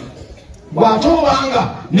n'abantu bw'ate obanga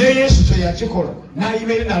ne Yesu teyakikola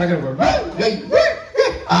n'ayimere n'alagala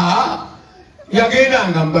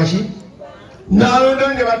yagendanga mubaki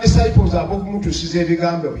n'alonda ne badisciples ab'okumutuusiza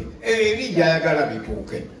ebigambo bye eri gy'ayagala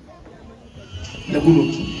bituuke naguno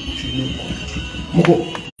muko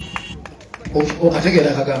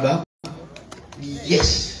okategeera akagamba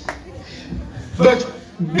yes but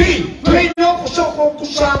B tulina okusooka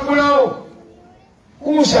okusangulawo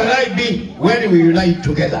kumusalayi B when we unite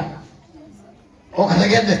together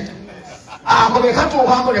okategedde ako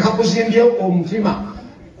bekatuukako ne kakuzimbye omutima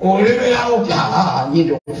oleberawo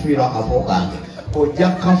nyinza okufiirwa akafo kange ojja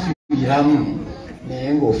kukafiiramu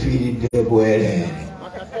naye ng'ofiiridde bwereere.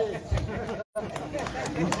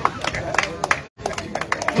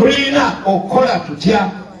 Tulina okukola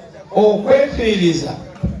tutya okwefiiriza.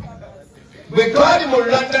 Bwe twali mu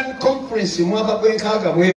London conference mwaka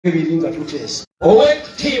gw'enkaaga nga tuteesa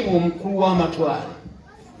ow'ekitiibwa omukulu w'amatwale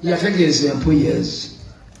yategeeza empuyezi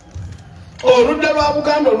oludda lwa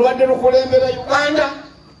Buganda olubadde lukulembera Uganda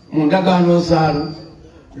mu ndagaano zaalo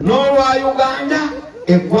n'olwa Uganda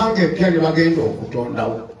eggwanga eppya lye bagenda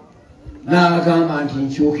okutondawo n'agamba nti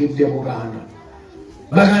nkyukidde Buganda.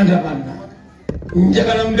 Baganda banna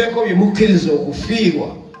njagala mbeeko bye mukkiriza okufiirwa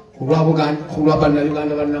ku lwa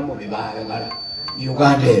bannayuganda bannammwe bye baayagala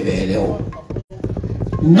Uganda ebeerewo.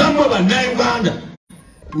 Nammwe bannayuganda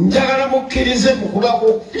njagala mukkirize mu kuba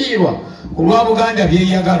okufiirwa kulwa Buganda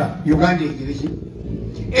byeyagala Uganda egiriki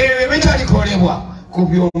bitalikolebwa ku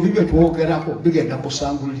byombi bye twogerako bigenda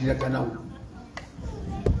kusanguliraganawo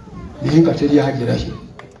naye nga teri agiraki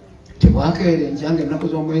tebwakeere enjange ennaku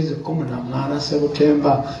z'omwezi 18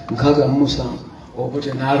 Septemba 67 obuti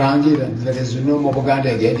n'alangira nzerezino mu Buganda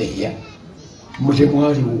egenda eya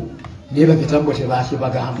mutemwaliwo naye bakitabo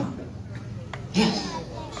tebakibagamba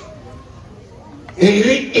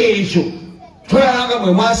eri ekyo twalanga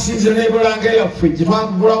mwe mwasinze n'ebolanga eyaffe gye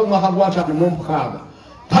twagulawo omwaka gwa 56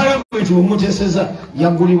 palamenti omuteseza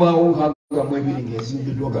yaggulibwawo 62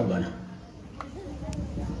 ng'ezimbiddwa gavana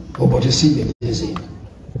obo tesinga ezimba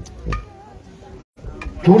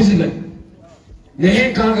tuwuliziganya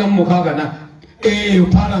naye 66 eyo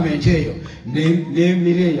palamenti eyo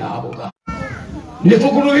n'emire yabuga ne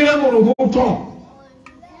tukulubira mu lubuto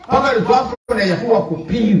paka twafuna yatuwa ku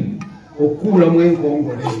piimu okuulamu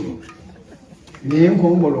enkongolo eyo naye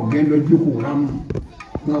enkongolo ogenda ojjukuulamu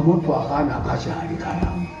nga mutu akaana akakyali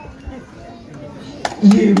kalamu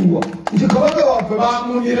yeruwa nti kabaka waffe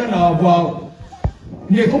bamunira n'avaawo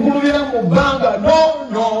ne tukulubira mu bbanga no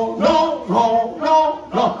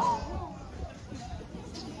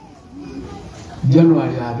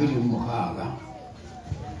January 26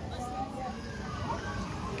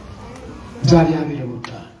 zaali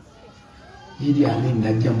 25 Idi Amin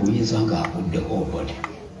najja mu buyinza ng'akuddeko obodi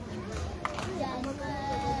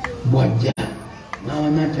bwajja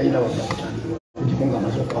n'abanaatayira wadde kutandika kuliko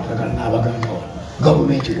ng'amaze okukwatagana n'abaganda wa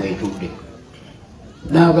gavumenti bwetudde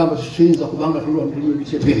n'agamba tutuyinza kubanga tulwandulimu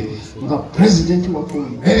ebikyebiri nga pulezidenti waffe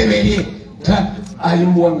bereberye ali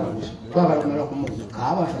muwaŋŋaluzi twagala kumala kumuzi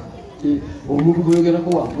kaabata omuntu gweyogerako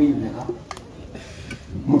wankuyimeka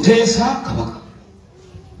Muteesa kabaka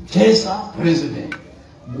Muteesa president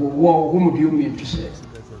what do you mean to say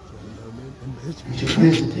Mr.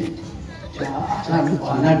 President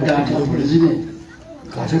anadda president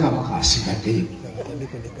kate kabaka asigaddeyo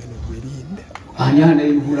ani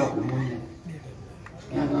anayibula ku munne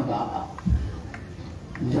nagamba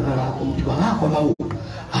njagala omuntu bw'akolawo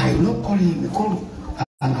ayina okukola emikolo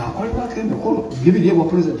ng'akolebwako emikolo bibiri bwa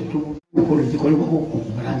pulezidenti tumukolo gikolebwako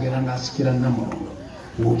okubalangira ng'asikira Namulondo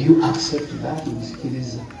would you accept that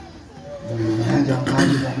nzikiriza nanja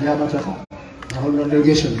nkandiza yabataka nabalula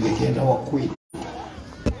delegation gegenda wakwiri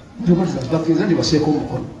bakiriza nti baseeko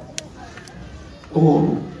omukono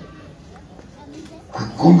olwo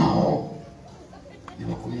akomawo ne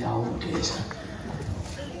bakumyawo Muteesa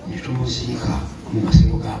ne tumuziika mu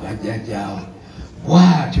masiro g'abajjajjaawe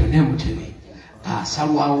bw'atyo ne Mutebi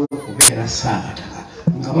asalwawo okubeera Ssaabataka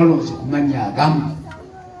nga balonze ku mannya agamu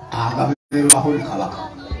agabeerwaho ne kabaka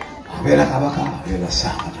abeera kabaka abeera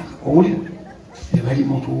Ssaabataka owulira ne bali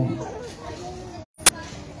mutuumu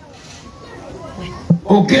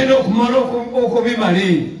ogenda okumala okubimala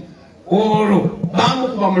olwo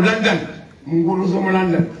bamukuba mu London mu ngulu z'omu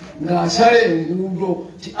London ng'asala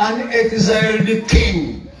enguudo ti an exiled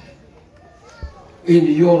king in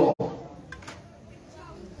Europe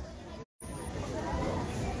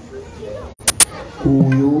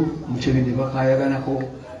oyo Museveni bakayaganako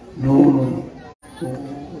nono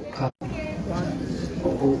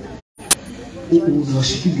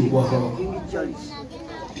nasikidde obwakabaka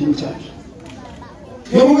tinkyaki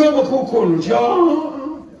yamugamba kokono kya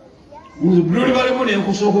luli balimu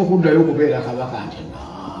nenkusooka okuddayo okubeera kabaka nti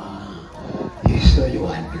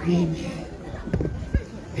yesoyowadrimi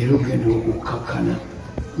era ogenda okukakkana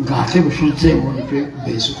ng'ate busuzzeemu omutwe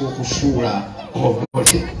beesika okusuula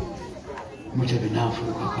obote Museveni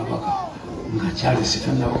n'afuuka kabaka nga Charles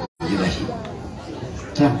tannabakugirahi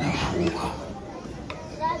tannafuuka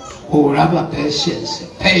olaba patience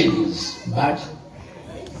pains but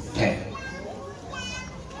pain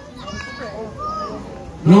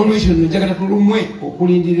n'olwekyo njagala tulumwe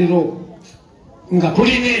okulindirira nga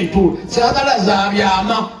tulina entuula saagala za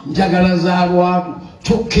byama njagala za lwatu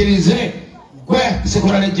tukkirize gwe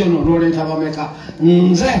sekola jono n'oleeta bameka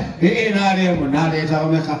nze NRM n'aleeta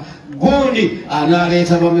bameka gundi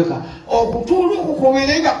analeeta bameka okutuula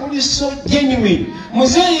okukubira nga kuli so genuine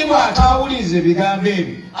muzeeyi bw'ataawuliza ebigambo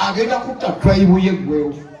ebyo agenda kutta tribe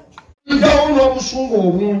yeggwewo ntawo n'obusungu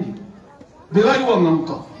obungi bwe bali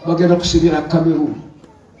waŋŋamuka bagenda kusibira Cameroon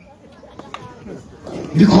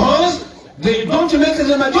because they don't make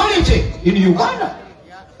the majority in Uganda.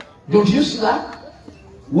 Don't you see that?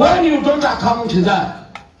 When you don't account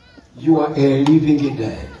that, you are a living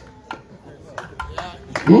dead.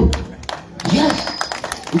 Yes.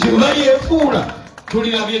 Nti bali efuula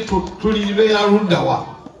tulibera luddawa.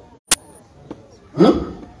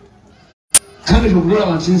 Kandi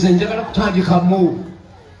tukulaba nti nze njagala kutandikamu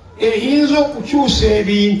eyinza okukyusa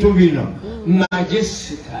ebintu bino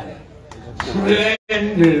majestically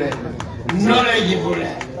friendly, knowledgeable.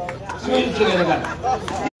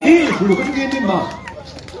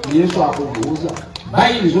 Yesu akubuuza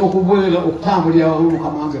bayinza okubuulira okutambulira wamu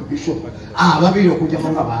Mukama Bishop ababiri okujjako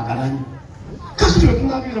nga baagalanye kasi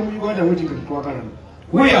tetunabira mu Uganda weti nga tetwagalana.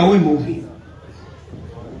 Where are we moving?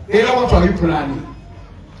 Era what are you planning?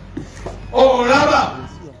 Olaba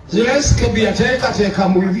Zelensky byateekateeka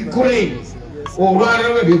mu Ukraine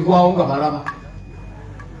olwaleero biggwawo nga balaba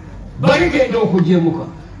baligenda okujemuka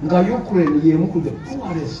nga Ukraine y'emu ku the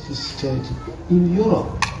poorest state in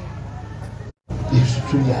Europe. Yesu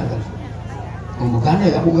tuyagala omuganda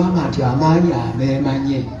yakugamba nti amaanyi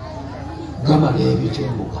ameemanye gamala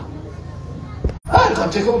ebitembuka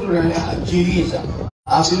kateka otulajiriza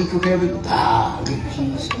asirituka ebitanga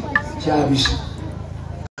ekiisa kyabisa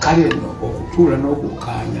kale no okutuula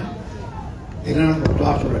n'okukaanya era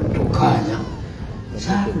nokutwatula nitokaanya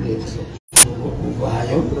saakuleetera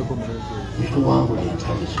okuvaayo nituwangula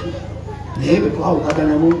entalizo naye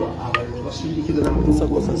betwawukaganamu abaliro basindikiza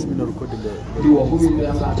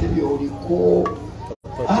namutuliwavumira nga ate byoliko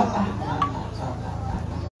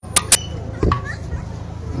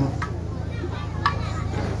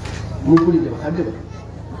mukulire bakadde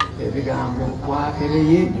ebigambo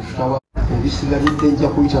twakereye netutawa ebisigalidde nja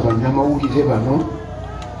kuyita bannamawulire bano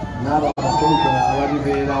n'ababatontola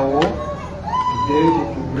abalibeerawo tuddeyo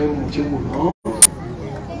tutule mu muti guno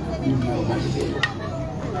ndiomalire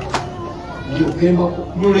ndiokemba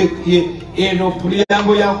nolekye eno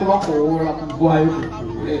pulyango yakubakowoola kugwayo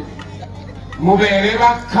tutuule mubeere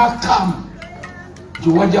bakkakkamu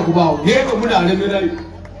tiwajja kubaawo naye bwe munalemerayo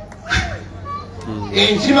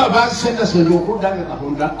enkima basendasenda okuddanga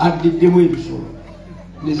Katonda addiddemu ebisolo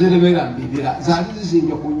neziremera mbibira zaali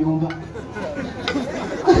zizimbye ku nyumba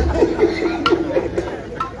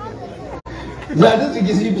zaali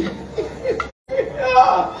zigizimbye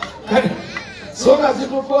so nga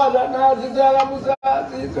zitutwala nazizalamuza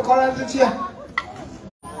zikola zitya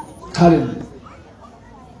kale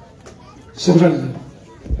sekutalize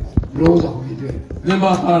ndowooza ku bintu ebyo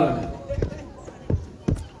member of parliament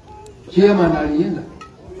chairman aliyenda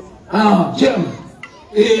chairman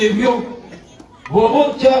ebyo bw'oba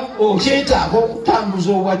okyetaaga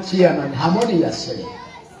okutambuza obwa chairman harmoniously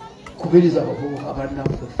kubiriza abavubuka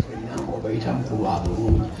bannaffe ffenna obayita mukulu wa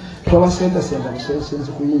bulungi twabasendasenda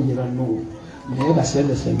musensenzi kuyingira Nuulu naye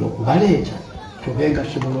basendasenda okubaleeta tubenga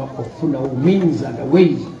tusobola okufunawo means and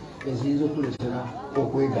ways eziyinza okutuleetera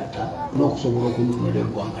okwegatta n'okusobola okununula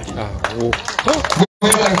eggwanga lino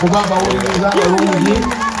kubanga awuliriza abalungi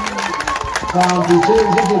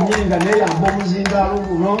kampitenze genyenga neyamba omuzindaalo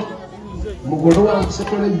guno mugolowa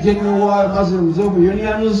secretary general wa Muslims of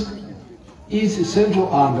Unions East Central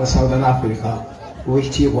and Southern Africa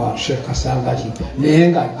wekitiibwa Sheikh Kasangati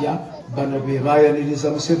naye ng'ajja bano be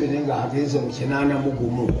baayaniriza Museveni nga agenze mu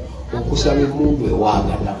 81 okusaba emmundu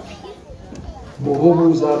ewaagala bw'oba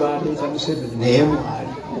obuuza abaleeta Museveni naye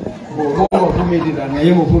mwali bw'oba obavumirira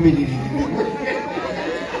naye muvumiririre.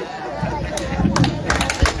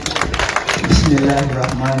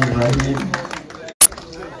 Bismillahirrahmanirrahim.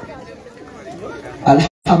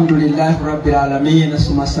 Alhamdulillahi rabbil alamin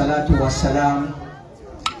summa salatu wassalam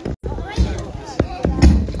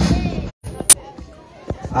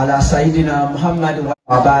ala sayidina Muhammad wa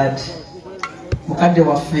abad. Mukadde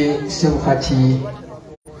waffe Sebukati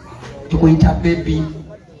tukuyita Baby,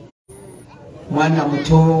 mwana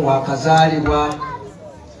muto wakazaalibwa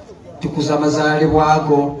tukuza amazaalibwa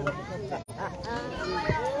ago.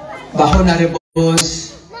 Ba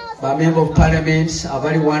honorables, ba member of parliament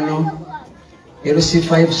abali wano,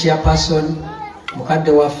 LC5 chairperson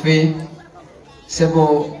mukadde waffe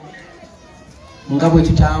Sebo nga bwe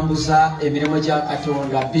tutambuza emirimu gya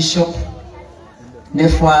Katonda Bishop ne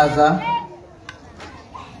Father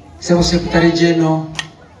Sebo Secretary General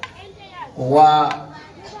wa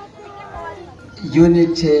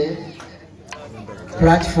Unity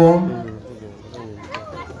Platform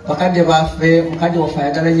bakadde baffe mukadde waffe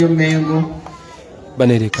ayagala nnyo Mengo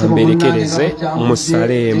banereka mberekereze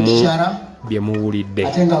musaleemu bye muwulidde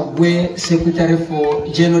ate nga gwe Secretary for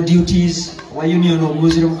General Duties wa Union of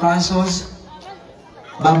Muslim Councils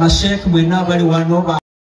bamasheekh mwenna abali wano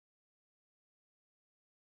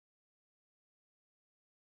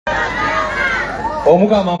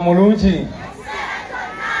Omukama mulungi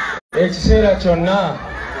ekiseera kyonna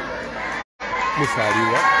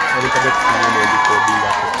musaliwa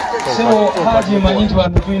so Hajji manyi nti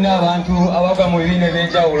bantu tulina abantu abaga mu bibiina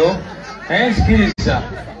eby'enjawulo naye nzikiriza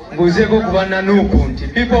mbuuzeeko okuba Nanuuku nti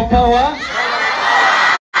people power,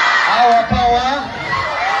 our power,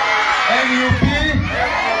 NUP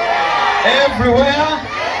everywhere.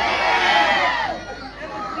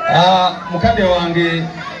 mukadde wange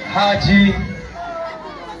Hajji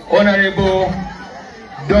Honorable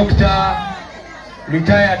Dr.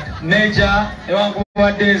 Retired Major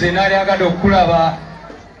ewankubadde nze naali agadde okukulaba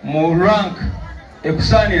mu rank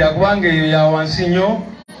ekusaanira kubanga eyo ya wansi nnyo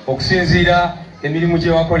okusinziira emirimu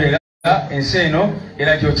gye wakolera ensi eno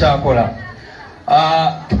era gy'okyakola.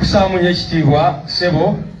 Tukusaamu nnyo ekitiibwa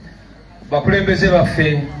ssebo, bakulembeze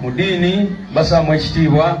baffe mu ddiini basaamu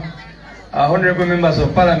ekitiibwa, honorable members of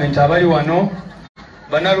parliament abali wano,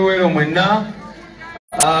 bannaluweero mwenna.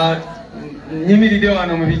 Nyimiridde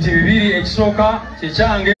wano mu biti bibiri, ekisooka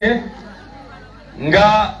kyekyange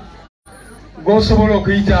nga g'osobola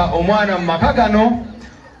okuyita omwana mu maka gano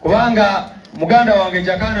kubanga muganda wange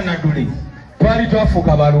Jakana Naduuli twali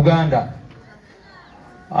twafuuka ba Luganda,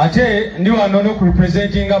 ate ndi wano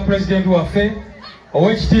n'okurepresentinga president waffe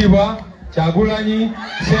ow'ekitiibwa Kyagulanyi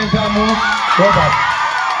Ssentamu Robert.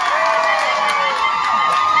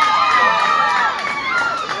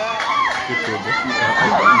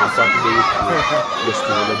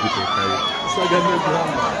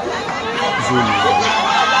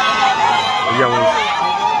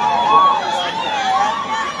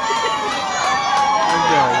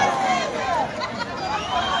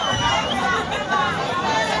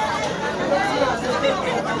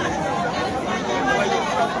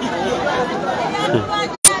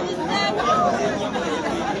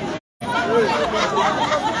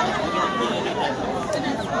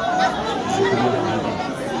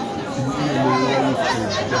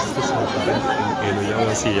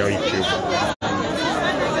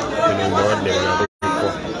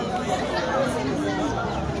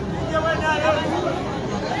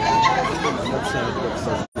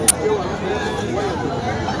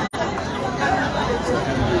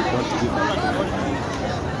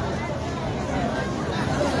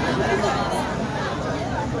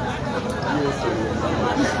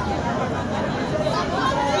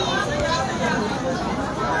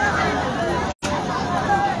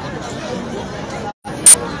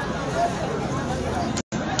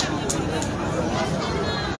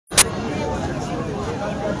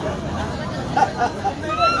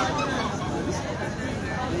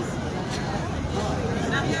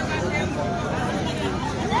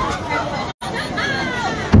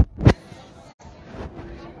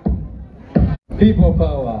 People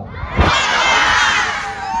power.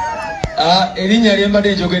 Erinnya lye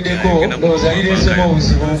mbadde njogeddeko ndowooza lireesemu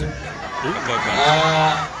obuzibu.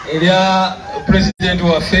 Erya president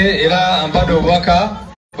waffe era ampadde obubaka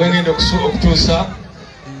bwengenda okutuusa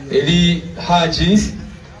eri Hajji.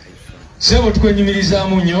 Ssebo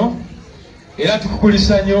tukwenyumirizaamu nnyo era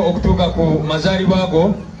tukukulisa nnyo okutuuka ku mazaalibwa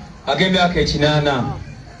go ag'emyaka 80.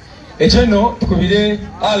 Ekyo nno tukubire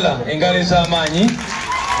Allah engalo ez'amaanyi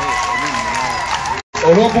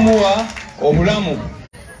olw'okumuwa obulamu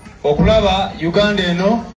okulaba Uganda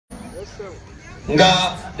eno nga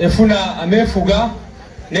efuna ameefuga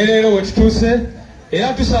ne leero we tutuuse,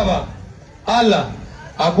 era tusaba Allah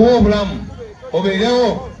akuwa obulamu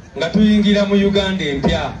obeerewo nga tuyingira mu Uganda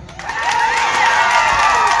empya,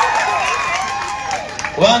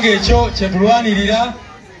 kubanga ekyo kyetulwanirira,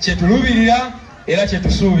 kyetulubirira era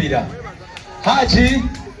kyetusuubira. Hajji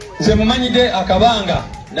nze mumanyidde akabanga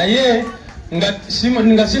naye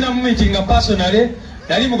nga sinamumitinga personally,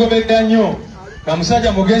 nali mugoberera nnyo nga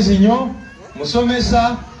musajja mugezi nnyo,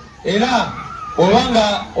 musomesa, era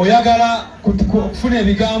obanga oyagala kufuna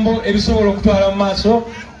ebigambo ebisobola okutwala mu maaso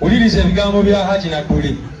wuliriza ebigambo bya Hajji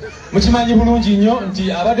Naduuli. Mukimanyi bulungi nnyo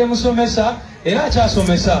nti abadde musomesa era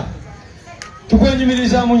akyasomesa.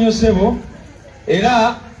 Tukwenyumirizaamu nnyo ssebo,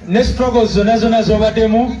 era ne struggles zonna zonna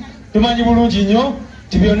z'obaddemu tumanyi bulungi nnyo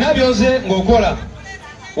nti byonna byoze ng'okola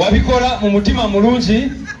wabikola mu mutima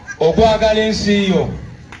mulungi ogwagala ensi yo.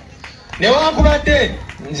 Newankubadde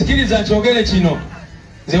nzikiriza nkyogere kino,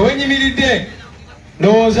 nze wenyimiridde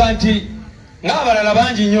ndowooza nti ng'abalala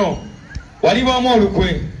bangi nnyo walibwamu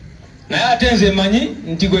olukwe, naye ate nze mmanyi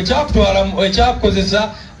nti gwe ekyakukozesa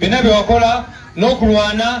byonna bye wakola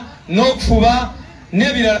n'okulwana n'okufuba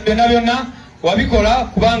n'ebirala byonna byonna wabikola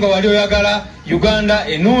kubanga wali oyagala Uganda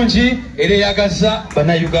ennungi era eyagaza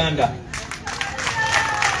bannayuganda.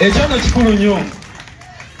 Ekyo nno kikulu nnyo.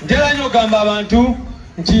 Ntera nnyo ogamba abantu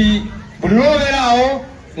nti buli lw'obeeraawo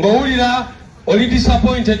ng'owulira oli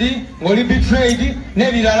disappointed, ng'oli betrayed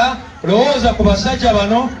n'ebirala, lowooza ku basajja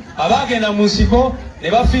bano abaagenda mu nsiko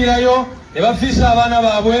ne bafiirayo, ne bafiisa abaana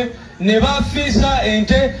baabwe, ne bafiisa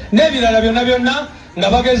ente n'ebirala byonna byonna nga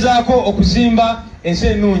bagezaako okuzimba ensi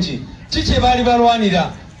ennungi. Kiki baali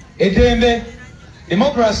balwanira? Eddembe,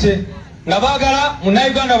 democracy, nga baagala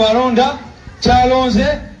munnayuganda balonda kyalonze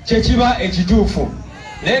kyekiba ekituufu.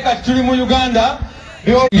 Naye kati tuli mu Uganda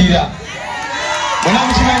byolira muna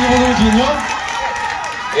mukimanyi bulungi nnyo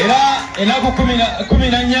era ennaku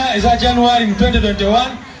 14 eza January mu 2021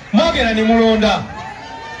 mwagenda ne mulonda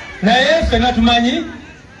naye ffenna tumanyi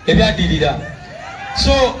ebyaddirira.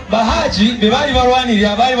 So Bahajji be baali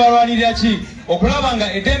balwanirira ki? Okulaba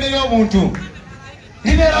nga eddembe ly'obuntu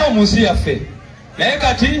libeerawo mu nsi yaffe. Naye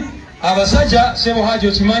kati abasajja Ssebo Hajji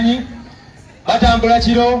okimanyi batambula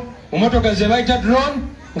kiro mu motoka ze bayita drone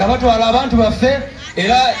nga batwala abantu baffe,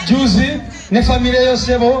 era juzi ne famire yo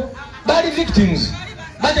Ssebo baali victims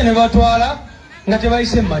bate ne batwala nga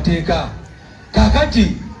tebayise mu mateeka.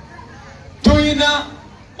 Kakati tulina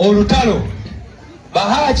olutalo.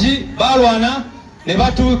 Bahajji balwana ne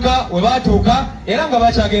batuuka we batuuka era nga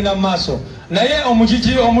bakyagenda mu maaso, naye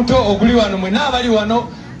omugigi omuto oguli wano mwenna abali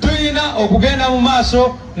wano tulina okugenda mu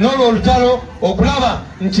maaso n'olwo olutalo okulaba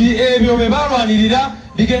nti ebyo bye balwanirira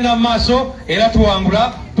bigenda mu maaso era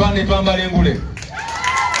tuwangula twane twambala engule.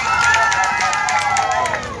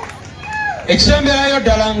 Ekisemberayo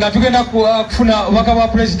ddala nga tugenda kufuna obubaka bwa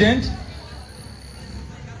president,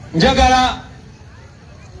 njagala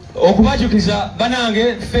okubajukiza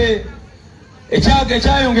banange ffe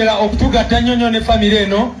ekyayongera okutugatta nnyo ne famire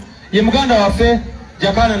eno ye muganda waffe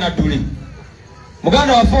Jakana Naduuli.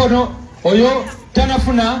 Muganda waffe ono oyo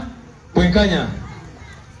tanafuna bwenkanya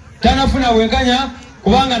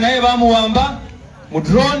kubanga naye bamuwamba mu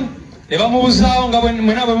drone ne bamubuzaawo nga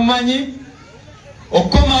mwena bwe mumanyi.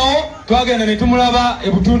 Okukomawo twagenda ne tumulaba e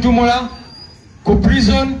Butuntumula ku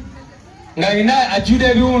prison ng'alina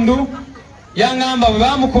ajjudde ebiwundu. Yangamba bwe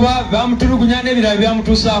bamukuba bamutulugunya n'ebirala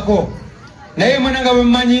byamutuusaako, naye mwena nga bwe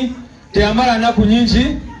mumanyi teyamala nnaku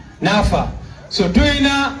nyingi n'afa. So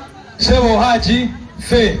tulina Ssebo Hajji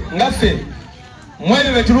ffe nga ffe mu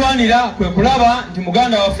ebyo bye tulwanira kwe kulaba nti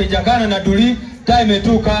muganda waffe Jakana Naduuli time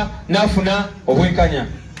etuuka n'afuna obwenkanya,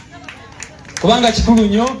 kubanga kikulu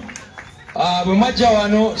nnyo. Bwe mwajja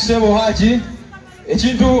wano Ssebo Hajji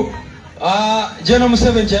ekintu General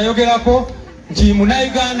Museveni kyayogerako nti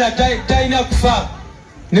Munnayuganda talina kufa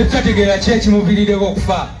ne tutategeera ki ekimuviiriddeko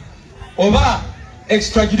okufa, oba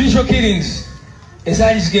extrajudicial killings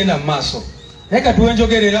ezaali zigenda mu maaso. Naye kati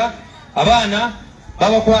wenjogerera abaana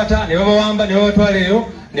babakwata ne babawamba ne babatwala eyo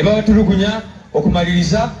ne babatulugunya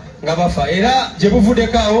okumaliriza nga bafa. Era gye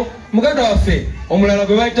buvuddeko awo muganda waffe omulala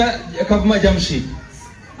gwe bayita Kavuma Jamshid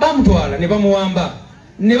bamutwala ne bamuwamba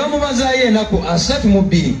ne bamubazaayo ennaku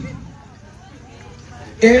 32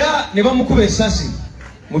 era ne bamukuba essasi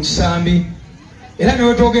mu kisambi, era ne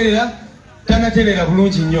wetwogerera tanatereera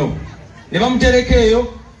bulungi nnyo. Ne bamutereka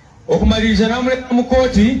eyo okumaliriza n'amuleka mu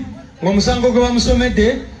kooti ng'omusango gwe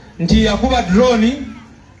bamusomedde nti yakuba drone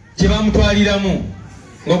gye bamutwaliramu,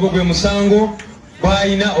 ng'ogwo gwe musango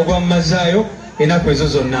gw'alina ogwamumazaayo ennaku ezo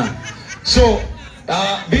zonna. So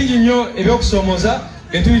bingi nnyo ebyokusoomoza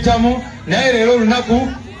bye tuyitamu, naye leero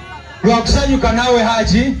olunaku lwakusanyuka naawe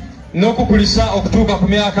Hajji n'okukulisa okutuuka ku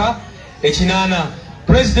myaka 80.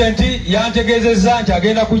 Pulezidenti yantegeezezza nti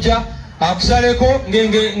agenda kujja akusaleko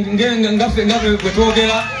nga bwe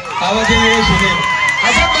twogera aba generation eno.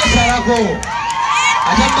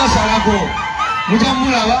 Atabasalako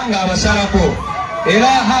mutamulaba ng'abasalako. Era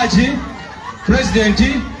Hajji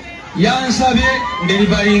pulezidenti yansabye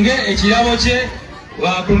nderibalinge ekirabo kye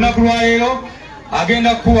ku lunaku lwa leero.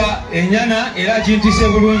 Agenda kuwa enyana era agintise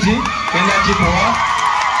bulungi, genda gikuwa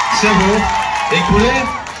Ssebo ekule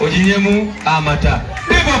oginyemu amata.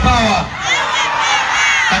 People power.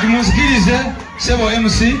 Kati munzikirize Ssebo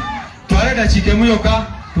MC twale dakiika emu yokka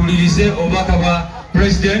tuwulirize obubaka bwa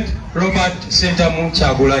President Robert Sentamu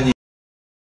Kyagulanyi.